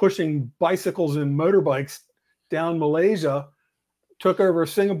 pushing bicycles and motorbikes down Malaysia, took over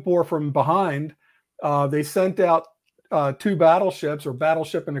Singapore from behind. They sent out 2 battleships, or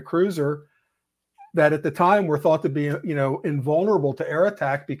battleship and a cruiser, that at the time were thought to be, invulnerable to air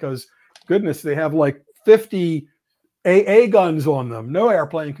attack because, goodness, they have like 50 AA guns on them. No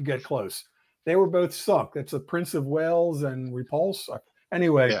airplane could get close. They were both sunk. That's the Prince of Wales and Repulse.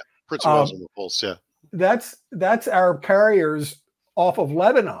 Anyway, Yeah. Prince of Wales and Repulse. Yeah. that's our carriers off of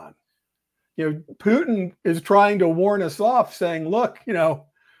Lebanon. Putin is trying to warn us off, saying, look,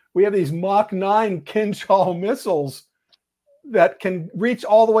 we have these Mach 9 Kinjal missiles that can reach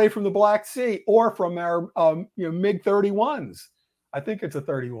all the way from the Black Sea or from our MiG 31s. I think it's a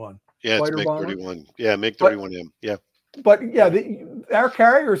 31 Yeah. It's fighter MiG bomber. 31. Yeah. MiG 31M. Yeah. But yeah, our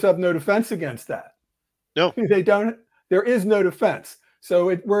carriers have no defense against that. No. They don't. There is no defense.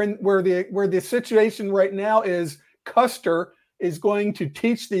 So where the situation right now is, Custer is going to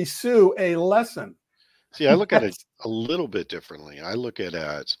teach the Sioux a lesson. See, I look at it a little bit differently. I look at it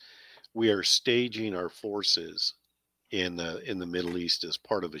as we are staging our forces in the Middle East as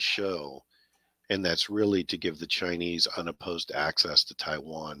part of a show, and that's really to give the Chinese unopposed access to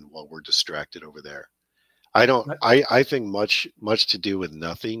Taiwan while we're distracted over there. I think much to do with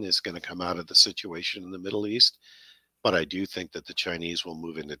nothing is going to come out of the situation in the Middle East, but I do think that the Chinese will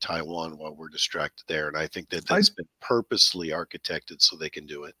move into Taiwan while we're distracted there, and I think that that's been purposely architected so they can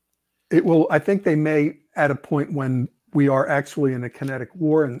do it. It will. I think they may at a point when we are actually in a kinetic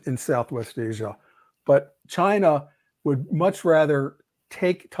war in Southwest Asia, but China would much rather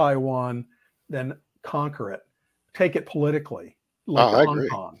take Taiwan than conquer it, take it politically, like I Hong agree.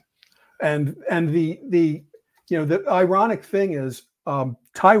 Kong. And the ironic thing is,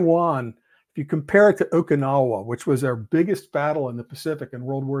 Taiwan, if you compare it to Okinawa, which was our biggest battle in the Pacific in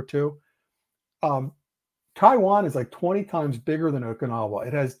World War II, Taiwan is like 20 times bigger than Okinawa.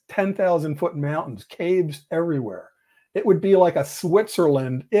 It has 10,000-foot mountains, caves everywhere. It would be like a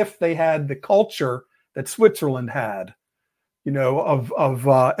Switzerland if they had the culture that Switzerland had, of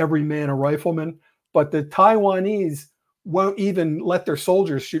every man a rifleman. But the Taiwanese won't even let their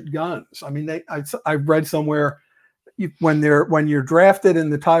soldiers shoot guns. I mean, I read somewhere when you're drafted in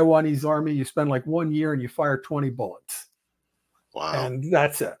the Taiwanese army, you spend like 1 year and you fire 20 bullets. Wow. And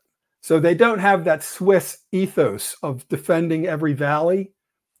that's it. So they don't have that Swiss ethos of defending every valley,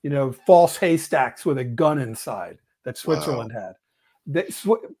 false haystacks with a gun inside that Switzerland had.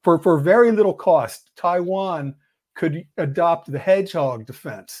 For very little cost, Taiwan could adopt the hedgehog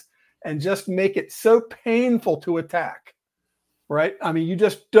defense and just make it so painful to attack, right? I mean, you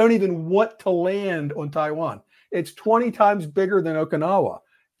just don't even want to land on Taiwan. It's 20 times bigger than Okinawa,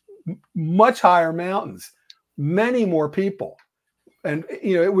 much higher mountains, many more people. And,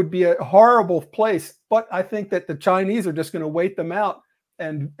 it would be a horrible place, but I think that the Chinese are just going to wait them out,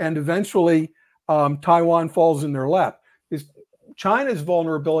 and eventually Taiwan falls in their lap. China's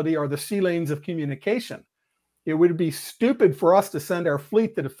vulnerability are the sea lanes of communication. It would be stupid for us to send our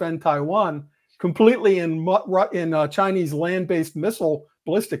fleet to defend Taiwan completely in Chinese land-based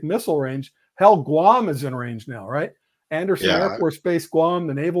ballistic missile range. Hell, Guam is in range now, right? Anderson Air Force Base, Guam,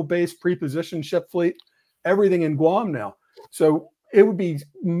 the naval base, pre-positioned ship fleet, everything in Guam now. So it would be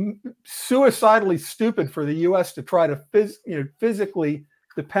suicidally stupid for the U.S. to try to physically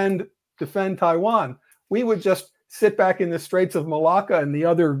defend Taiwan. We would just sit back in the Straits of Malacca and the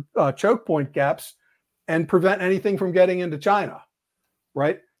other choke point gaps and prevent anything from getting into China,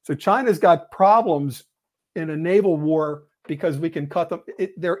 right? So China's got problems in a naval war because we can cut them.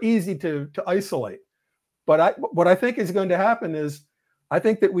 They're easy to isolate. But what I think is going to happen is, I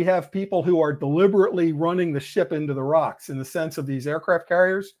think that we have people who are deliberately running the ship into the rocks in the sense of these aircraft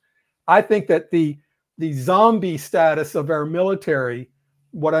carriers. I think that the zombie status of our military,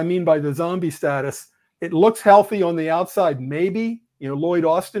 what I mean by the zombie status, it looks healthy on the outside, maybe, Lloyd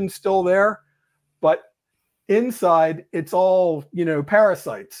Austin's still there, but inside it's all,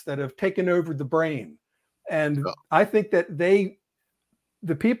 parasites that have taken over the brain. And I think that the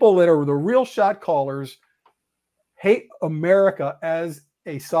people that are the real shot callers hate America as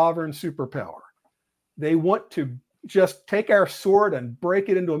a sovereign superpower. They want to just take our sword and break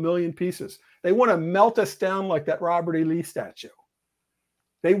it into a million pieces. They want to melt us down like that Robert E. Lee statue.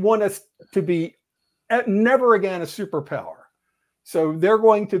 They want us to be never again a superpower. So they're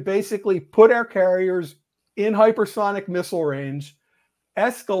going to basically put our carriers in hypersonic missile range,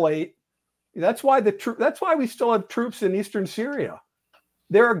 escalate. That's why we still have troops in eastern Syria.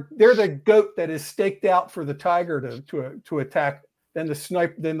 They're the goat that is staked out for the tiger to attack. Then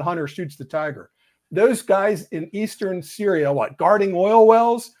the hunter shoots the tiger. Those guys in eastern Syria, guarding oil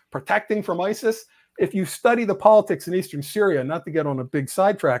wells, protecting from ISIS. If you study the politics in eastern Syria, not to get on a big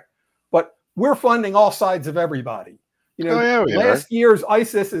sidetrack, but we're funding all sides of everybody. Last year's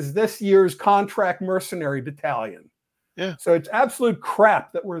ISIS is this year's contract mercenary battalion. Yeah. So it's absolute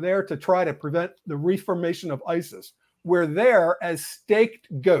crap that we're there to try to prevent the reformation of ISIS. We're there as staked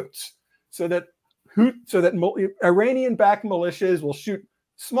goats, so that Iranian-backed militias will shoot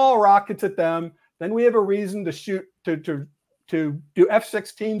small rockets at them. Then we have a reason to shoot to do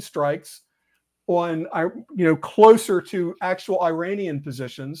F-16 strikes on closer to actual Iranian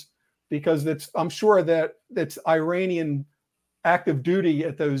positions, because I'm sure that it's Iranian active duty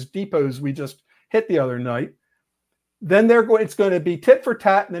at those depots we just hit the other night. Then it's going to be tit for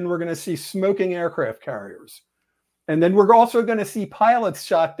tat, and then we're going to see smoking aircraft carriers. And then we're also going to see pilots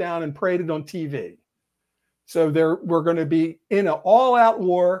shot down and paraded on TV. So we're going to be in an all-out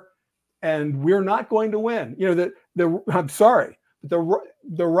war, and we're not going to win. I'm sorry, the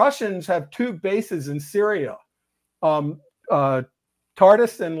Russians have two bases in Syria,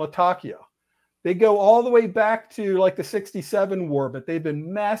 Tartus and Latakia. They go all the way back to like the 67 war, but they've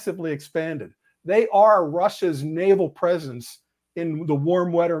been massively expanded. They are Russia's naval presence in the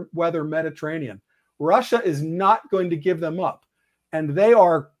warm weather Mediterranean. Russia is not going to give them up. And they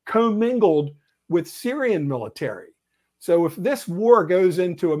are commingled with Syrian military. So if this war goes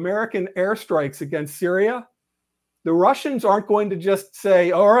into American airstrikes against Syria, the Russians aren't going to just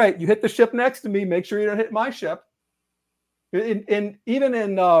say, all right, you hit the ship next to me, make sure you don't hit my ship. Even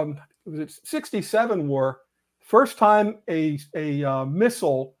in was it 67 war, first time a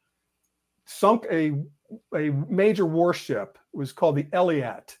missile sunk a major warship. It was called the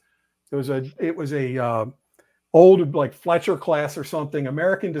Elliott. It was a old like Fletcher class or something,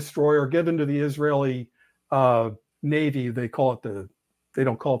 American destroyer given to the Israeli Navy. They don't call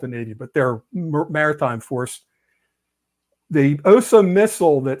it the Navy, but their maritime force. The OSA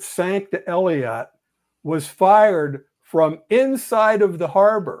missile that sank the Elliott was fired from inside of the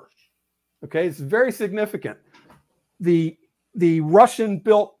harbor. Okay, it's very significant. The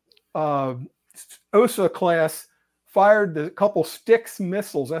Russian-built OSA class fired a couple Styx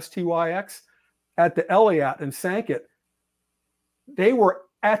missiles, STYX, at the Elliott and sank it. They were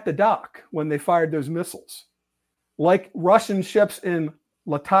at the dock when they fired those missiles, like Russian ships in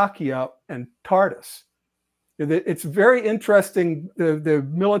Latakia and Tartus. It's very interesting, the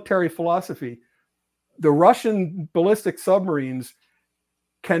military philosophy. The Russian ballistic submarines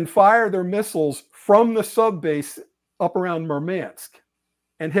can fire their missiles from the subbase up around Murmansk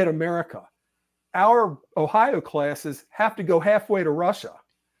and hit America. Our Ohio classes have to go halfway to Russia.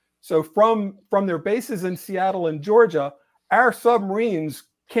 So from their bases in Seattle and Georgia, our submarines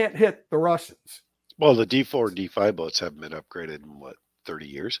can't hit the Russians. Well, the D4 and D5 boats haven't been upgraded in 30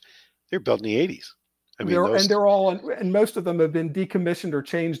 years? They're built in the 80s. I mean, and most of them have been decommissioned or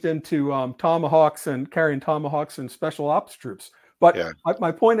changed into Tomahawks and carrying Tomahawks and special ops troops. But yeah.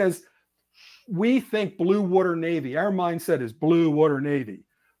 My point is, we think blue water Navy. Our mindset is blue water Navy,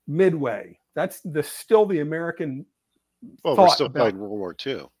 Midway. That's still the American. Well, we're still fighting World War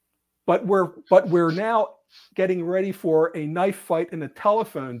II. But we're now getting ready for a knife fight in a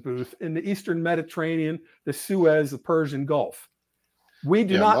telephone booth in the Eastern Mediterranean, the Suez, the Persian Gulf. We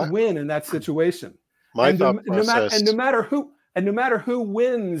do not win in that situation. No matter who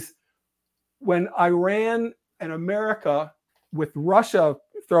wins, when Iran and America, with Russia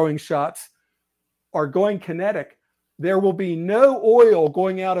throwing shots, are going kinetic, there will be no oil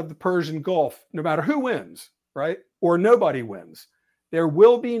going out of the Persian Gulf, no matter who wins, right? Or nobody wins. There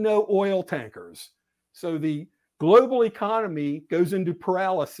will be no oil tankers. So the global economy goes into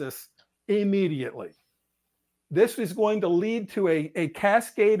paralysis immediately. This is going to lead to a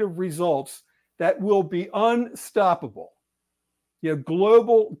cascade of results that will be unstoppable.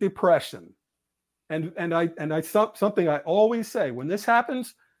 Global depression. And something I always say, when this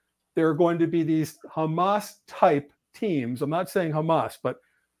happens, there are going to be these Hamas type teams. I'm not saying Hamas, but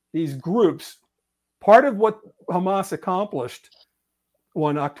these groups. Part of what Hamas accomplished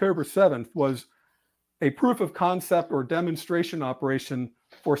on October 7th was a proof of concept or demonstration operation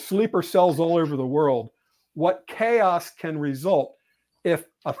for sleeper cells all over the world. What chaos can result if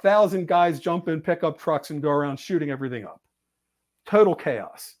 1,000 guys jump in pickup trucks and go around shooting everything up. Total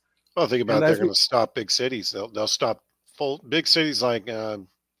chaos. Well, think about it. They're going to stop big cities. They'll stop big cities like New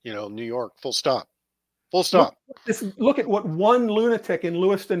York. Full stop. Full stop. Look at what one lunatic in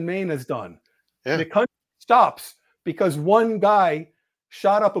Lewiston, Maine has done. Yeah. The country stops because one guy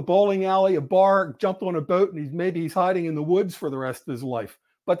shot up a bowling alley, a bar, jumped on a boat, and he's hiding in the woods for the rest of his life.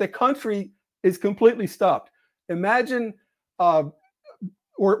 But the country is completely stopped. Imagine, there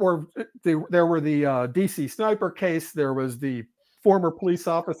were the DC sniper case. There was the former police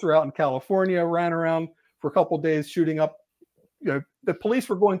officer out in California ran around for a couple of days shooting up. The police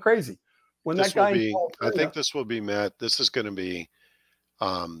were going crazy. When that guy, I think this will be, Matt. This is going to be.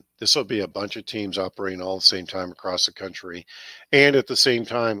 This will be a bunch of teams operating all at the same time across the country, and at the same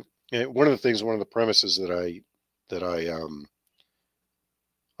time, one of the premises that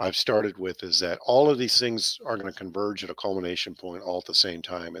I've started with is that all of these things are going to converge at a culmination point all at the same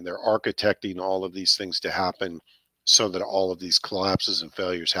time, and they're architecting all of these things to happen so that all of these collapses and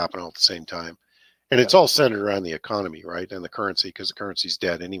failures happen all at the same time. And it's all centered around the economy, right? And the currency, because the currency's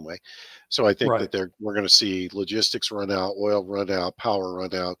dead anyway. So I think that we're going to see logistics run out, oil run out, power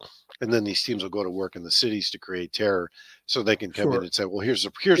run out, and then these teams will go to work in the cities to create terror, so they can come in and say, "Well, here's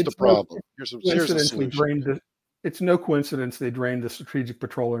the problem. Here's the solution." It's no coincidence they drained the Strategic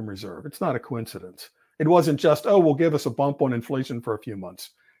Petroleum Reserve. It's not a coincidence. It wasn't just, oh, we'll give us a bump on inflation for a few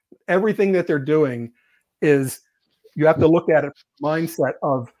months. Everything that they're doing is, you have to look at it mindset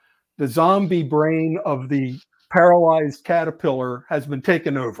of the zombie brain of the paralyzed caterpillar has been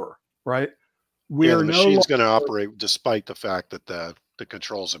taken over, right? Yeah, the We're no machine's longer, going to operate despite the fact that the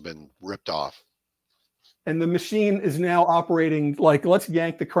controls have been ripped off. and the machine is now operating like, let's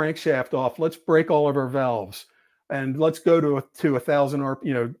yank the crankshaft off, let's break all of our valves, and let's go to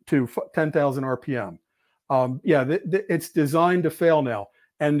 1,000 to 10,000 RPM. It's designed to fail now,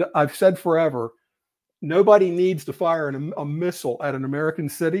 and I've said forever, nobody needs to fire a missile at an American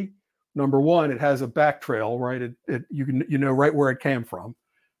city. Number one, it has a back trail, right? You know right where it came from,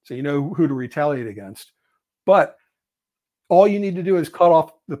 so you know who to retaliate against. But all you need to do is cut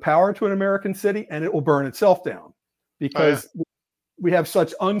off the power to an American city, and it will burn itself down, Oh yeah. because we have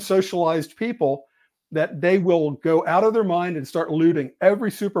such unsocialized people that they will go out of their mind and start looting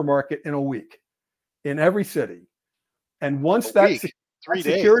every supermarket in a week in every city. And once that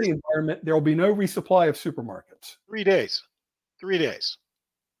security environment, there will be no resupply of supermarkets. 3 days. 3 days.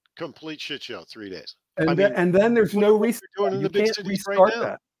 Complete shit show. 3 days. And then there's no resupply. Doing in the big cities right now.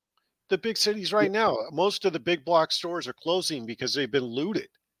 That. The big cities right now, most of the big block stores are closing because they've been looted.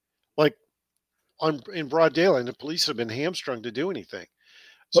 Like in broad daylight, the police have been hamstrung to do anything.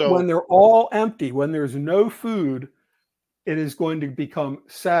 But when they're all empty, when there's no food, it is going to become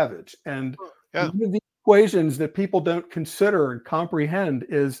savage. And one of the equations that people don't consider and comprehend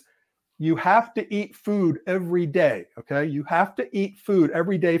is, you have to eat food every day. Okay. You have to eat food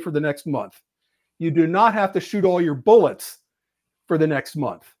every day for the next month. You do not have to shoot all your bullets for the next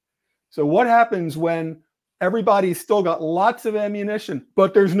month. So what happens when everybody's still got lots of ammunition,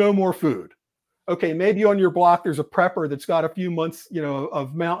 but there's no more food? Okay, maybe on your block there's a prepper that's got a few months,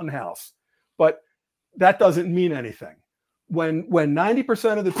 of Mountain House, but that doesn't mean anything. When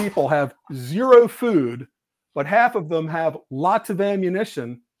 90% of the people have zero food, but half of them have lots of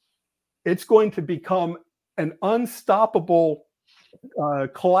ammunition, it's going to become an unstoppable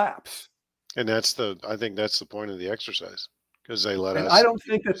collapse. And I think that's the point of the exercise, because they let us. I don't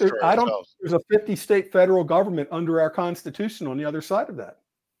think that there's a 50-state federal government under our Constitution on the other side of that.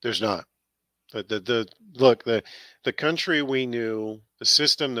 There's not. The country we knew, the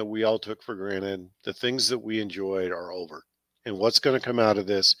system that we all took for granted, the things that we enjoyed are over. And what's going to come out of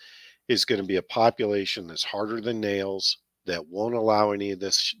this is going to be a population that's harder than nails, that won't allow any of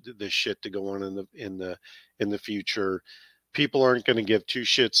this shit to go on in the future. People aren't going to give two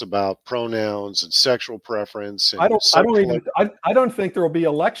shits about pronouns and sexual preference. And I don't think there will be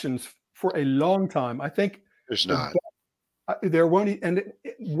elections for a long time. I think there's not. There won't, and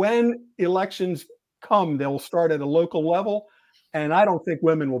when elections come, they'll start at a local level, and I don't think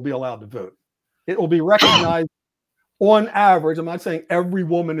women will be allowed to vote. It will be recognized on average. I'm not saying every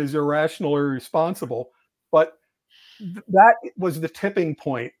woman is irrational or irresponsible, but that was the tipping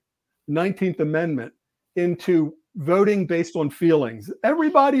point, 19th Amendment, into voting based on feelings.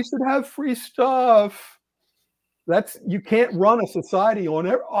 Everybody should have free stuff. You can't run a society on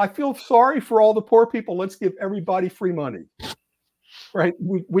it. I feel sorry for all the poor people. Let's give everybody free money. Right?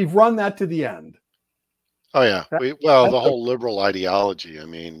 We've run that to the end. Oh yeah. The whole liberal ideology, I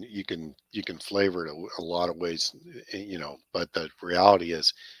mean, you can flavor it a lot of ways, but the reality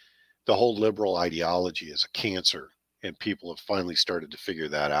is the whole liberal ideology is a cancer, and people have finally started to figure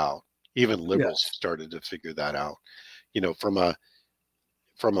that out. Even liberals started to figure that out.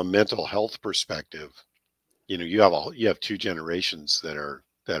 From a mental health perspective, you have two generations that are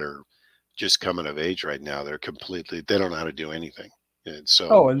just coming of age right now. They don't know how to do anything. And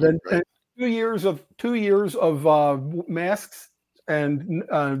so, and then 2 years of masks and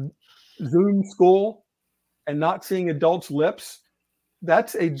Zoom school and not seeing adults' lips.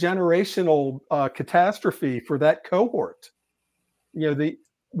 That's a generational catastrophe for that cohort.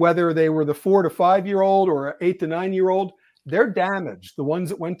 Whether they were the 4 to 5 year old or 8 to 9 year old, they're damaged. The ones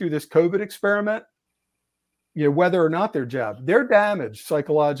that went through this COVID experiment, whether or not they're jabbed, they're damaged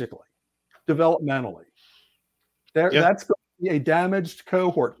psychologically, developmentally. That's going to be a damaged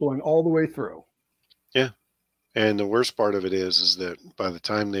cohort going all the way through. Yeah. And the worst part of it is that by the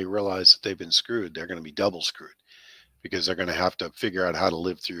time they realize that they've been screwed, they're going to be double screwed, because they're going to have to figure out how to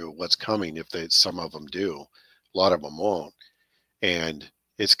live through what's coming. Some of them do, a lot of them won't. And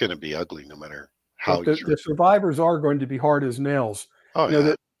it's going to be ugly no matter how. The survivors are going to be hard as nails. Oh,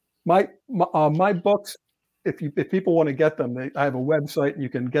 yeah. My books, if people want to get them, I have a website and you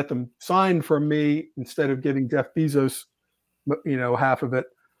can get them signed from me instead of giving Jeff Bezos, half of it.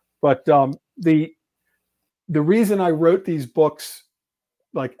 But the reason I wrote these books,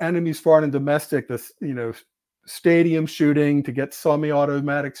 like Enemies Foreign and Domestic, stadium shooting to get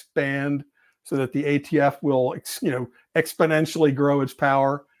semi-automatics banned, so that the ATF will, exponentially grow its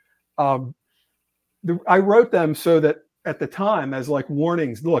power. Um, I wrote them so that at the time, as like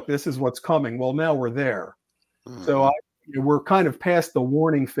warnings, look, this is what's coming. Well, now we're there. So Mm-hmm. we're kind of past the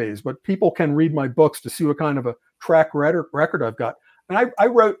warning phase, but people can read my books to see what kind of a track record I've got. And I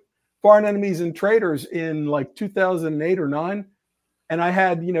wrote Foreign Enemies and Traitors in like 2008 or 9. And I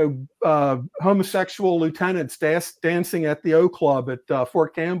had, homosexual lieutenants dancing at the O Club at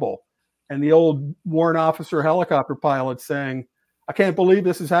Fort Campbell, and the old warrant officer helicopter pilot saying, "I can't believe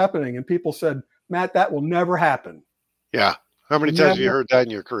this is happening." And people said, "Matt, that will never happen. Yeah. How many Will times have you never, heard that in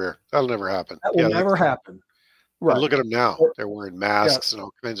your career? That'll never happen. that will Yeah, that's never coming. happen." And Right. look at them now. Or, They're wearing yeah. masks and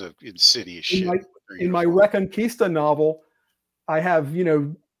all kinds of insidious In shit my with their in my uniform. Reconquista novel, I have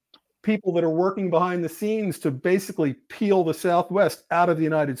people that are working behind the scenes to basically peel the Southwest out of the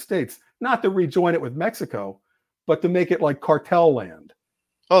United States, not to rejoin it with Mexico, but to make it like cartel land.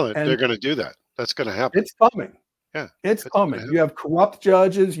 Oh, they're And going to do that. That's going to happen. it's coming. Yeah, It's it's going to coming. You happen. have corrupt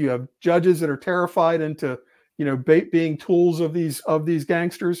judges. You have judges that are terrified into, being tools of these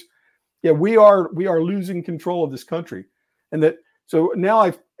gangsters. Yeah, we are losing control of this country, and that so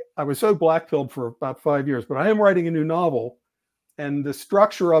now I was so black-pilled for about 5 years, but I am writing a new novel, and the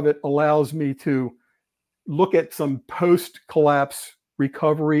structure of it allows me to look at some post-collapse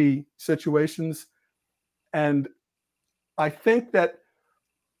recovery situations, and I think that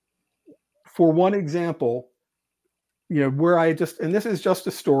for one example, where and this is just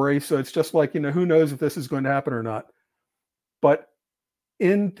a story, so it's just like, who knows if this is going to happen or not. But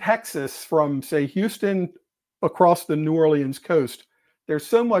in Texas, from say Houston across the New Orleans coast, there's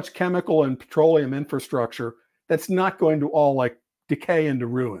so much chemical and petroleum infrastructure that's not going to all like decay into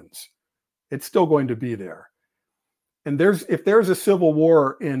ruins. It's still going to be there. And if there's a civil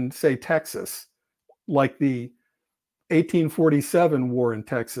war in, say, Texas, like the 1847 war in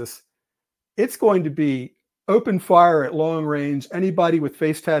Texas, it's going to be open fire at long range. Anybody with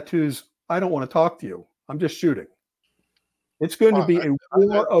face tattoos, I don't want to talk to you. I'm just shooting. It's going to Well, be a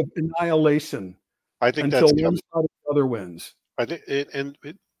war of annihilation I think until that's one coming. side or the other wins. I think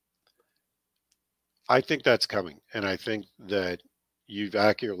I think that's coming, and I think that you've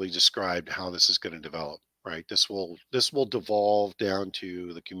accurately described how this is going to develop. Right, this will devolve down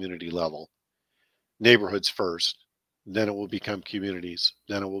to the community level, neighborhoods first, then it will become communities,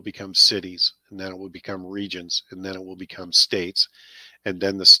 then it will become cities, and then it will become regions, and then it will become states, and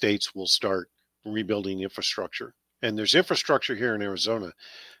then the states will start rebuilding infrastructure. And there's infrastructure here in Arizona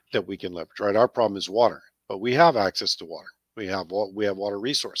that we can leverage. Right, our problem is water, but we have access to water. We have water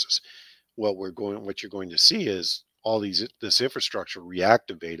resources. What you're going to see is all this infrastructure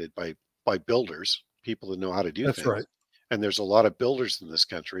reactivated by builders, people that know how to do That's right. things. And there's a lot of builders in this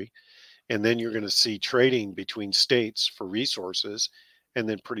country, and then you're going to see trading between states for resources, and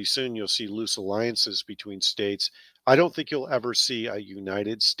then pretty soon you'll see loose alliances between states. I don't think you'll ever see a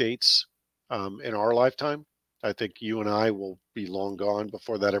United States in our lifetime. I think you and I will be long gone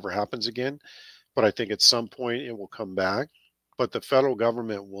before that ever happens again, but I think at some point it will come back. But the federal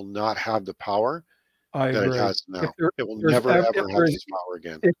government will not have the power I that it agree. has If now. there, It will there's never if ever have there's this power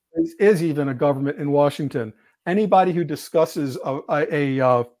again. if there is even a government in Washington, anybody who discusses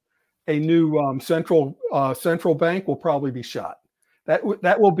a new central bank will probably be shot. That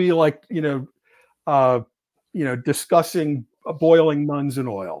will be like uh, discussing boiling nuns in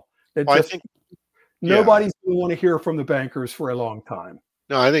oil. It Well, I just think, yeah, nobody's going to want to hear from the bankers for a long time.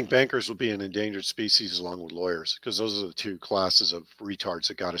 no, I think bankers will be an endangered species along with lawyers, because those are the two classes of retards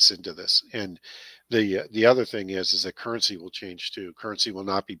that got us into this. And the other thing is that currency will change too. Currency will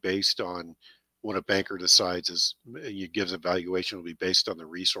not be based on what a banker decides is you gives a valuation. Will be based on the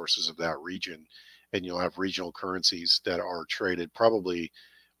resources of that region, and you'll have regional currencies that are traded. Probably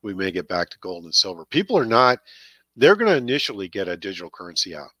we may get back to gold and silver. People are not. They're going to initially get a digital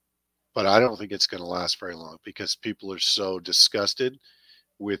currency out, but I don't think it's going to last very long because people are so disgusted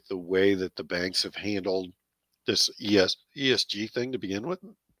with the way that the banks have handled this ESG thing to begin with.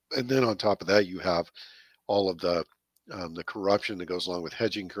 And then on top of that, you have all of the corruption that goes along with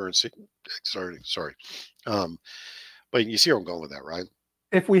hedging currency. Sorry. Um, but you see where I'm going with that, right?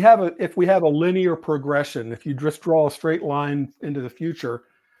 If we have a linear progression, if you just draw a straight line into the future,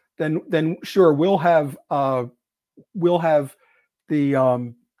 then sure we'll have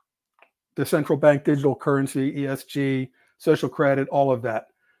the central bank digital currency, ESG, social credit, all of that.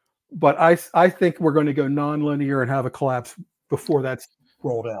 But I think we're going to go nonlinear and have a collapse before that's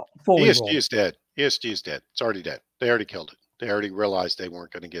rolled out, fully ESG rolled. is dead. ESG is dead. It's already dead. They already killed it. They already realized they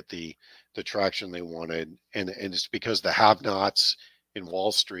weren't going to get the traction they wanted, and it's because the have-nots in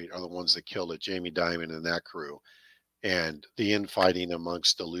Wall Street are the ones that killed it. Jamie Dimon and that crew. and the infighting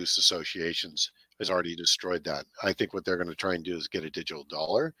amongst the loose associations has already destroyed that. I think what they're going to try and do is get a digital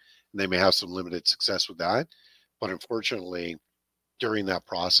dollar, and they may have some limited success with that. But unfortunately, during that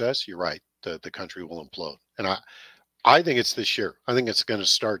process, you're right, the country will implode. And I think it's this year. I think it's going to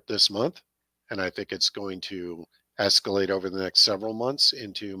start this month, and I think it's going to escalate over the next several months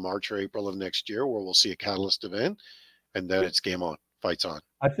into March or April of next year, where we'll see a catalyst event, and then it's game on, fights on.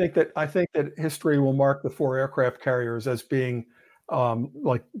 I think that history will mark the four aircraft carriers as being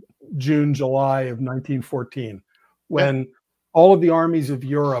like June, July of 1914, Yeah, when all of the armies of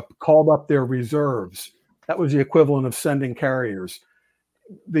Europe called up their reserves. That was the equivalent of sending carriers.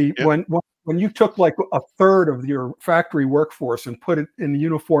 The yeah, when you took like a third of your factory workforce and put it in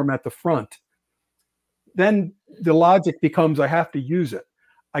uniform at the front, then the logic becomes I have to use it.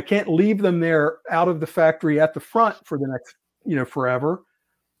 I can't leave them there out of the factory at the front for the next, forever.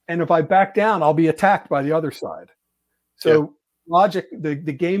 And if I back down, I'll be attacked by the other side. yeah. So logic, the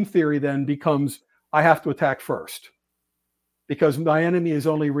game theory then becomes I have to attack first because my enemy is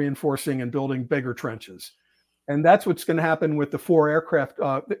only reinforcing and building bigger trenches. And that's what's going to happen with the four aircraft.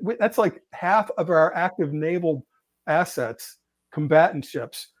 That's like half of our active naval assets, combatant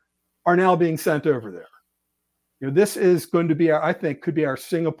ships, are now being sent over there. This is going to be I think, could be our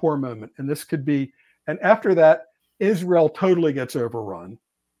Singapore moment, and this could be. And after that, Israel totally gets overrun.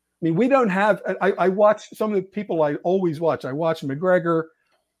 I mean, we don't have. I watch some of the people I always watch. I watch McGregor.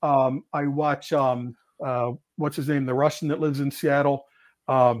 I watch what's his name, the Russian that lives in Seattle,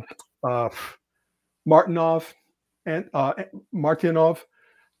 um, uh, Martinov, and Martinov.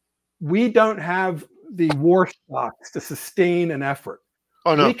 We don't have the war stocks to sustain an effort.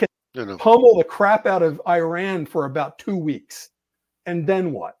 Oh We no, can no, no. pummel the crap out of Iran for about 2 weeks, and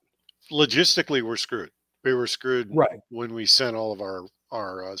then what? Logistically, we're screwed. We were screwed Right. when we sent all of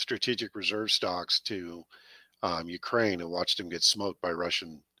our strategic reserve stocks to Ukraine and watched them get smoked by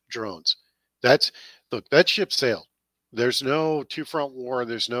Russian drones. That's Look, that ship sailed. There's no two front war.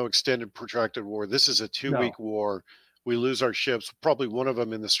 There's no extended protracted war. This is a 2 week No. war. We lose our ships, probably one of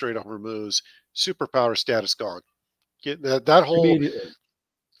them in the Strait of Hormuz. Superpower status gone. Get that whole Immediately.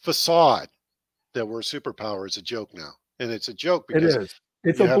 facade that we're a superpower is a joke now, and it's a joke It because is.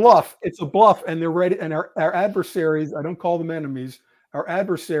 It's you a have this. bluff. It's a bluff, and they're ready. And our adversaries, I don't call them enemies, our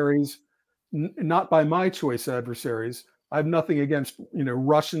adversaries, not by my choice adversaries. I have nothing against,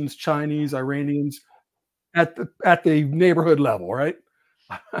 Russians, Chinese, Iranians at the neighborhood level, right?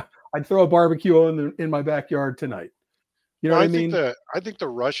 I'd throw a barbecue in my backyard tonight. You know Well, what I mean? I think the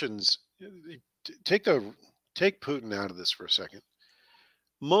Russians take the take Putin out of this for a second.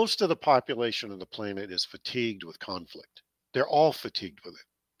 Most of the population of the planet is fatigued with conflict. They're all fatigued with it.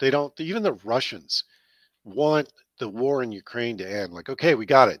 They don't. Even the Russians want the war in Ukraine to end. Like, okay, we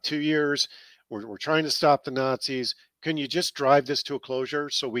got it. 2 years. We're trying to stop the Nazis. Can you just drive this to a closure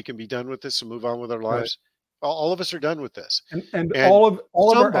so we can be done with this and move on with our Right. lives? All of us are done with this. And And all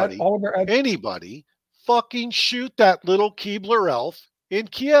somebody, of our anybody, fucking shoot that little Keebler elf in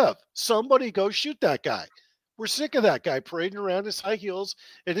Kiev. Somebody go shoot that guy. We're sick of that guy parading around his high heels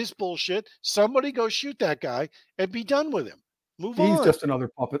and his bullshit. Somebody go shoot that guy and be done with him. Move he's on. just another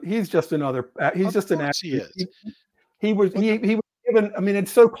puppet. He's just another. He's Of just an course he actor. is. He was But he was given. I mean,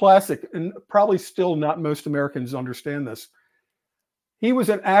 it's so classic, and probably still not most Americans understand this. He was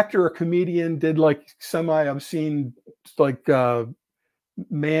an actor, a comedian, did like semi obscene, like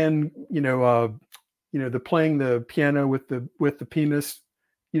man, the playing the piano with the penis.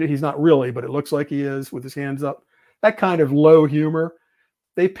 He's not really, but it looks like he is with his hands up. That kind of low humor.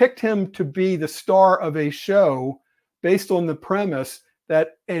 They picked him to be the star of a show based on the premise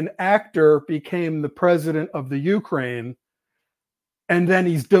that an actor became the president of the Ukraine, and then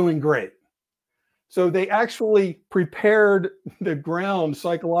he's doing great. So they actually prepared the ground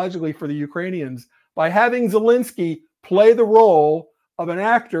psychologically for the Ukrainians by having Zelensky play the role of an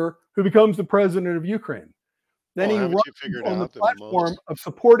actor who becomes the president of Ukraine. Then well, he haven't runs you figured on the out that platform of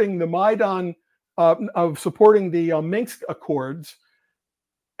supporting the Maidan, of supporting the Minsk Accords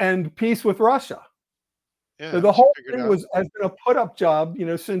and peace with Russia. yeah, So the haven't you whole figured thing out? has been a put up job,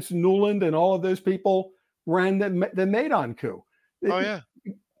 since Nuland and all of those people ran the Maidan coup. Oh yeah.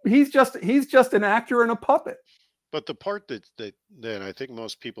 He's just an actor and a puppet. But the part that I think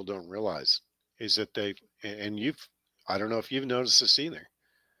most people don't realize is that and you've I don't know if you've noticed this either,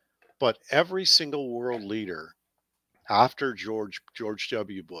 but every single world leader after George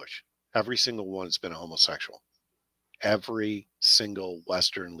W. Bush, every single one has been a homosexual. Every single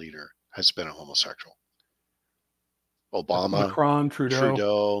Western leader has been a homosexual. Obama, Macron, Trudeau.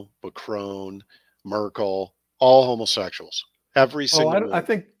 Trudeau, Macron, Merkel, all homosexuals. Every Well, single I one.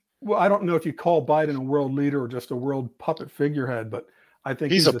 think well, I don't know if you call Biden a world leader or just a world puppet figurehead, but I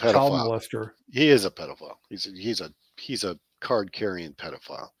think He's a he's a child pedophile. molester. He is a pedophile. He's a card carrying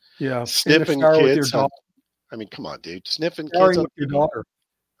pedophile. Yeah, in the Sniffing shower with your kids on. daughter, I mean, come on, dude. Sniffing kids sharing on with your TV. daughter.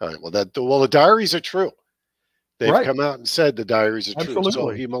 All right. Well, the diaries are true. They've Right. come out and said the diaries are true. So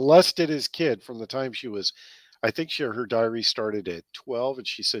Absolutely. he molested his kid from the time she was, I think her diary started at 12 and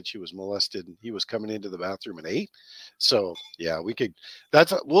she said she was molested and he was coming into the bathroom at 8. So yeah,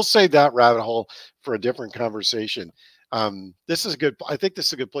 we'll save that rabbit hole for a different conversation. I think this is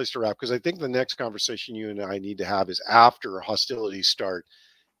a good place to wrap because I think the next conversation you and I need to have is after hostilities start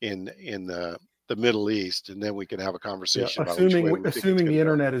in the Middle East. And then we can have a Yeah. conversation about which way Assuming we think it's assuming going the to go.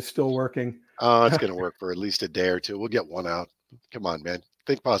 internet is still working. Oh, it's going to work for at least a day or two. We'll get one out. Come on, man.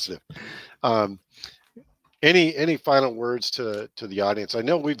 Think positive. Um, any final words to the audience? I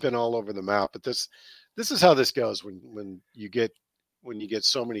know we've been all over the map, but this is how this goes when you get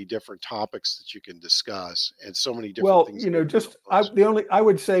so many different topics that you can discuss and so many different Well, things that are going on. I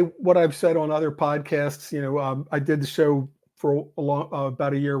would say what I've said on other podcasts. I did the show for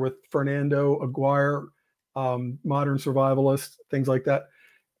about a year with Fernando Aguirre, modern survivalist, things like that.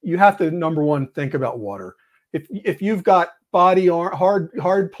 You have to, number one, think about water. If you've got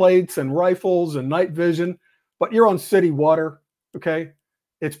hard plates and rifles and night vision, but you're on city water, okay,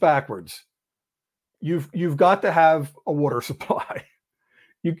 it's backwards. You've got to have a water supply.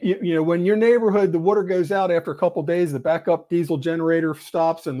 When your neighborhood, the water goes out after a couple of days, the backup diesel generator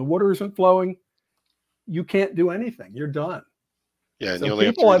stops and the water isn't flowing, you can't do anything. You're done. Yeah, and So you only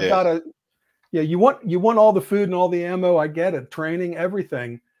have people 3 have got days. to, yeah, you want all the food and all the ammo. I get it, training,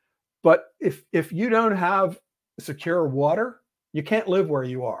 everything. But if you don't have secure water, you can't live where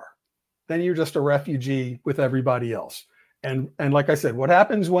you are. Then you're just a refugee with everybody else. And like I said, what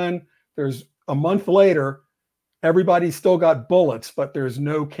happens when there's a month later, everybody's still got bullets, but there's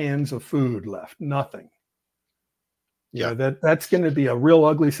no cans of food left, nothing. Yeah. That's going to be a real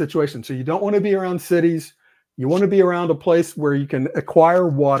ugly situation. So you don't want to be around cities. You want to be around a place where you can acquire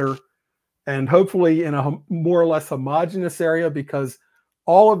water, and hopefully in a more or less homogenous area, because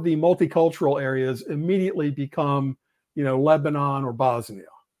all of the multicultural areas immediately become, Lebanon or Bosnia.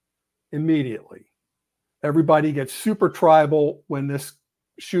 Immediately. Everybody gets super tribal when this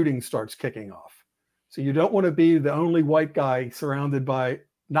shooting starts kicking off. So you don't want to be the only white guy surrounded by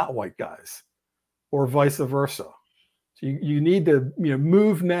not white guys, or vice versa. So you need to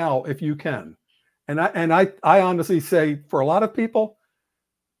move now if you can. And I honestly say, for a lot of people,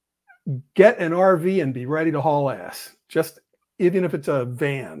 get an RV and be ready to haul ass. Just even if it's a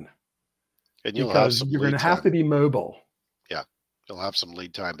van, And you'll have because some you're going lead to have time. to be mobile. Yeah. You'll have some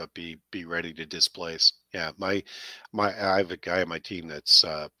lead time, but be ready to displace. Yeah, I have a guy on my team that's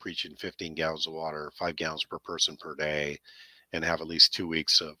preaching 15 gallons of water, 5 gallons per person per day, and have at least 2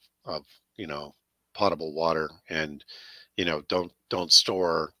 weeks of potable water, and don't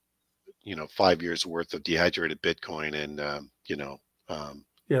store 5 years worth of dehydrated Bitcoin and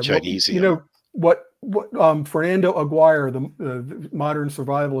Yeah, well, Chinesium. what Fernando Aguirre, the Modern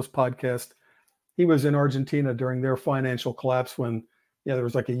Survivalist podcast, he was in Argentina during their financial collapse when there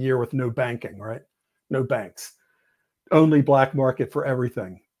was like a year with no banking, right? No banks, only black market for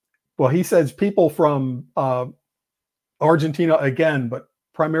everything. Well, he says people from Argentina again, but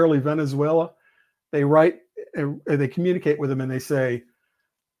primarily Venezuela, they communicate with him and they say,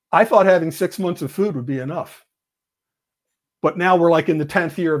 I thought having 6 months of food would be enough. But now we're like in the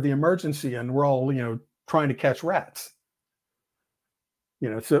 10th year of the emergency and we're all, trying to catch rats.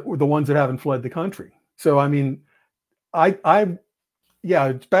 So the ones that haven't fled the country. So, I mean,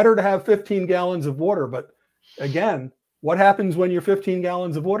 it's better to have 15 gallons of water. But again, what happens when your 15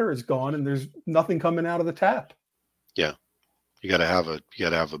 gallons of water is gone and there's nothing coming out of the tap? Yeah, you got to have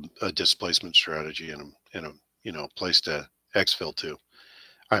a displacement strategy and a place to exfil to.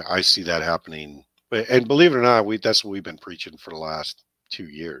 I see that happening, and believe it or not, that's what we've been preaching for the last 2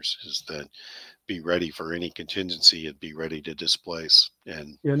 years: is that be ready for any contingency and be ready to displace.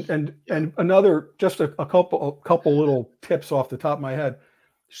 And another, just a couple little tips off the top of my head.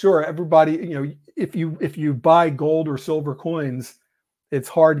 Sure, everybody, if you buy gold or silver coins, it's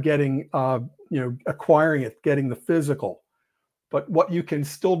hard getting acquiring it, getting the physical. But what you can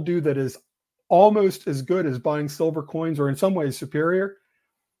still do that is almost as good as buying silver coins, or in some ways superior,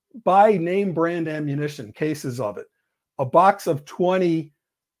 buy name brand ammunition, cases of it. A box of 20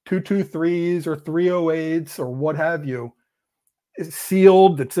 223s or 308s or what have you, is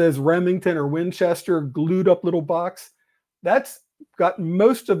sealed, that says Remington or Winchester, glued up little box. That's got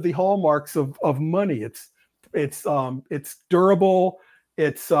most of the hallmarks of money. It's durable,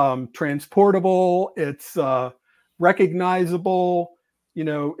 it's transportable, it's recognizable,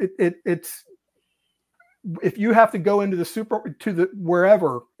 it's if you have to go into the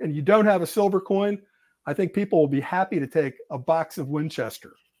wherever and you don't have a silver coin, I think people will be happy to take a box of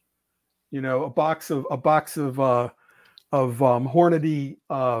Winchester, a box of Hornady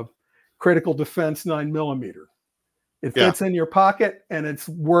critical defense 9mm. It Yeah. fits in your pocket and it's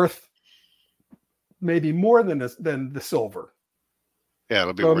worth maybe more than the silver. Yeah.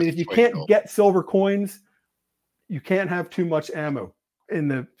 It'll be So I worth mean, if you its weight in can't gold. get silver coins, you can't have too much ammo in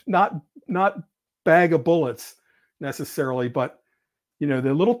the not bag of bullets necessarily, but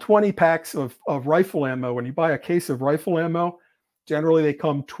the little 20 packs of rifle ammo. When you buy a case of rifle ammo, generally they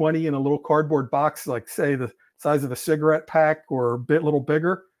come 20 in a little cardboard box, like say the size of a cigarette pack or a bit little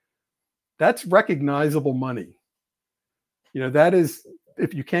bigger. That's recognizable money. That is,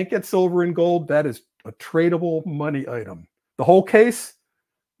 if you can't get silver and gold, that is a tradable money item. The whole case,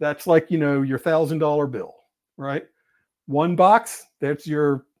 that's like, your $1,000 bill, right? One box, that's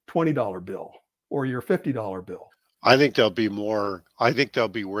your $20 bill or your $50 bill. I think they'll be more. I think they'll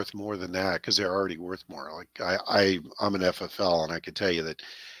be worth more than that because they're already worth more. Like I'm an FFL, and I can tell you that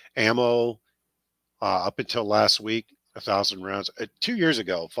ammo up until last week, 1,000 rounds. 2 years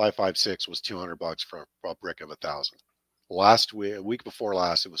ago, 5.56 was $200 for a brick of 1,000. Last week, a week before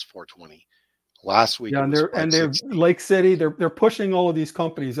last, it was 420. Last week Yeah, it and was they're 560. Lake City. They're pushing all of these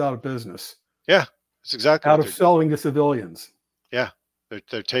companies out of business, Yeah, that's exactly out what of they're doing. selling to civilians. Yeah,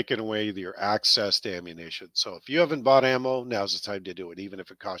 they're taking away your access to ammunition. So if you haven't bought ammo, now's the time to do it, even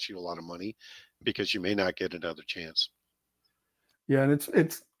if it costs you a lot of money, because you may not get another chance. Yeah, and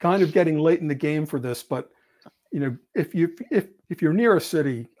it's kind of getting late in the game for this, but if you're near a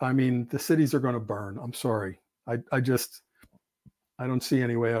city, I mean, the cities are going to burn. I'm sorry, I don't see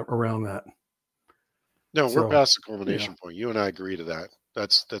any way around that. No, we're So past the yeah, culmination point. You and I agree to that.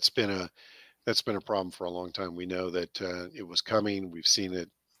 That's been a problem for a long time. We know that it was coming. We've seen it.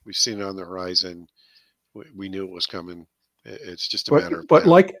 We've seen it on the horizon. We knew it was coming. It's just a but matter of but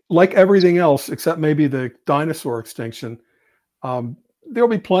time. like everything else, except maybe the dinosaur extinction, um, there'll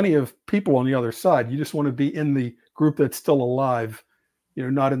be plenty of people on the other side. You just want to be in the group that's still alive,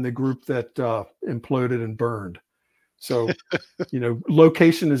 not in the group that imploded and burned. So,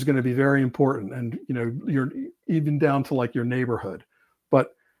 location is going to be very important, and you're even down to like your neighborhood.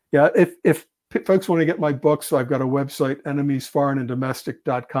 But yeah, if folks want to get my books, so I've got a website,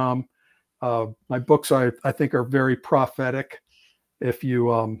 enemiesforeignanddomestic.com. My books, I think, are very prophetic. If you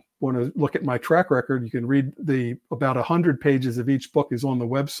want to look at my track record, you can read about 100 pages of each book is on the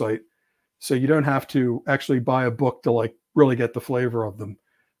website. So you don't have to actually buy a book to like really get the flavor of them.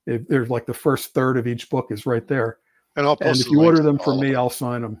 There's like the first third of each book is right there. And I'll And post if the you order links them to from all of me, it. I'll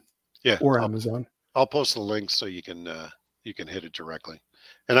sign them, Yeah, or I'll Amazon. I'll post the links so you can hit it directly.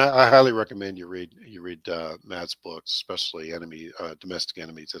 And I highly recommend you read Matt's books, especially Domestic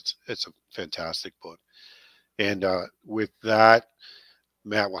Enemies. It's a fantastic book. And with that,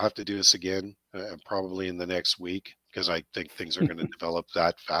 Matt, we'll have to do this again, probably in the next week, because I think things are going to develop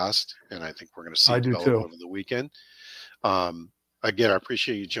that fast, and I think we're going to see I it do develop too. over the weekend. Again, I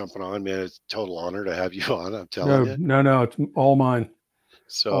appreciate you jumping on, man. It's a total honor to have you on. I'm telling No, you. no, no. It's all mine. All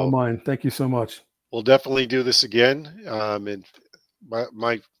So mine. Thank you so much. we'll definitely do this again. And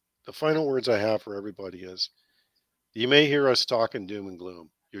my the final words I have for everybody is: you may hear us talking doom and gloom.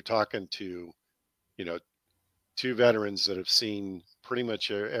 You're talking to, you know, two veterans that have seen pretty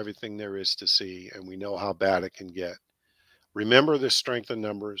much everything there is to see, and we know how bad it can get. Remember the strength in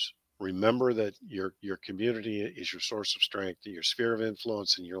numbers. Remember that your community is your source of strength, your sphere of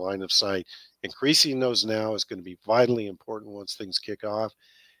influence, and your line of sight. Increasing those now is going to be vitally important once things kick off.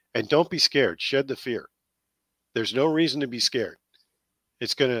 And don't be scared. Shed the fear. There's no reason to be scared.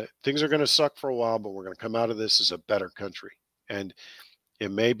 Things are gonna suck for a while, but we're gonna come out of this as a better country. And it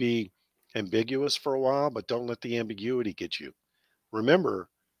may be ambiguous for a while, but don't let the ambiguity get you. Remember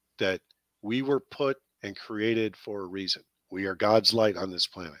that we were put and created for a reason. We are God's light on this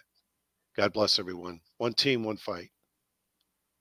planet. God bless everyone. One team, one fight.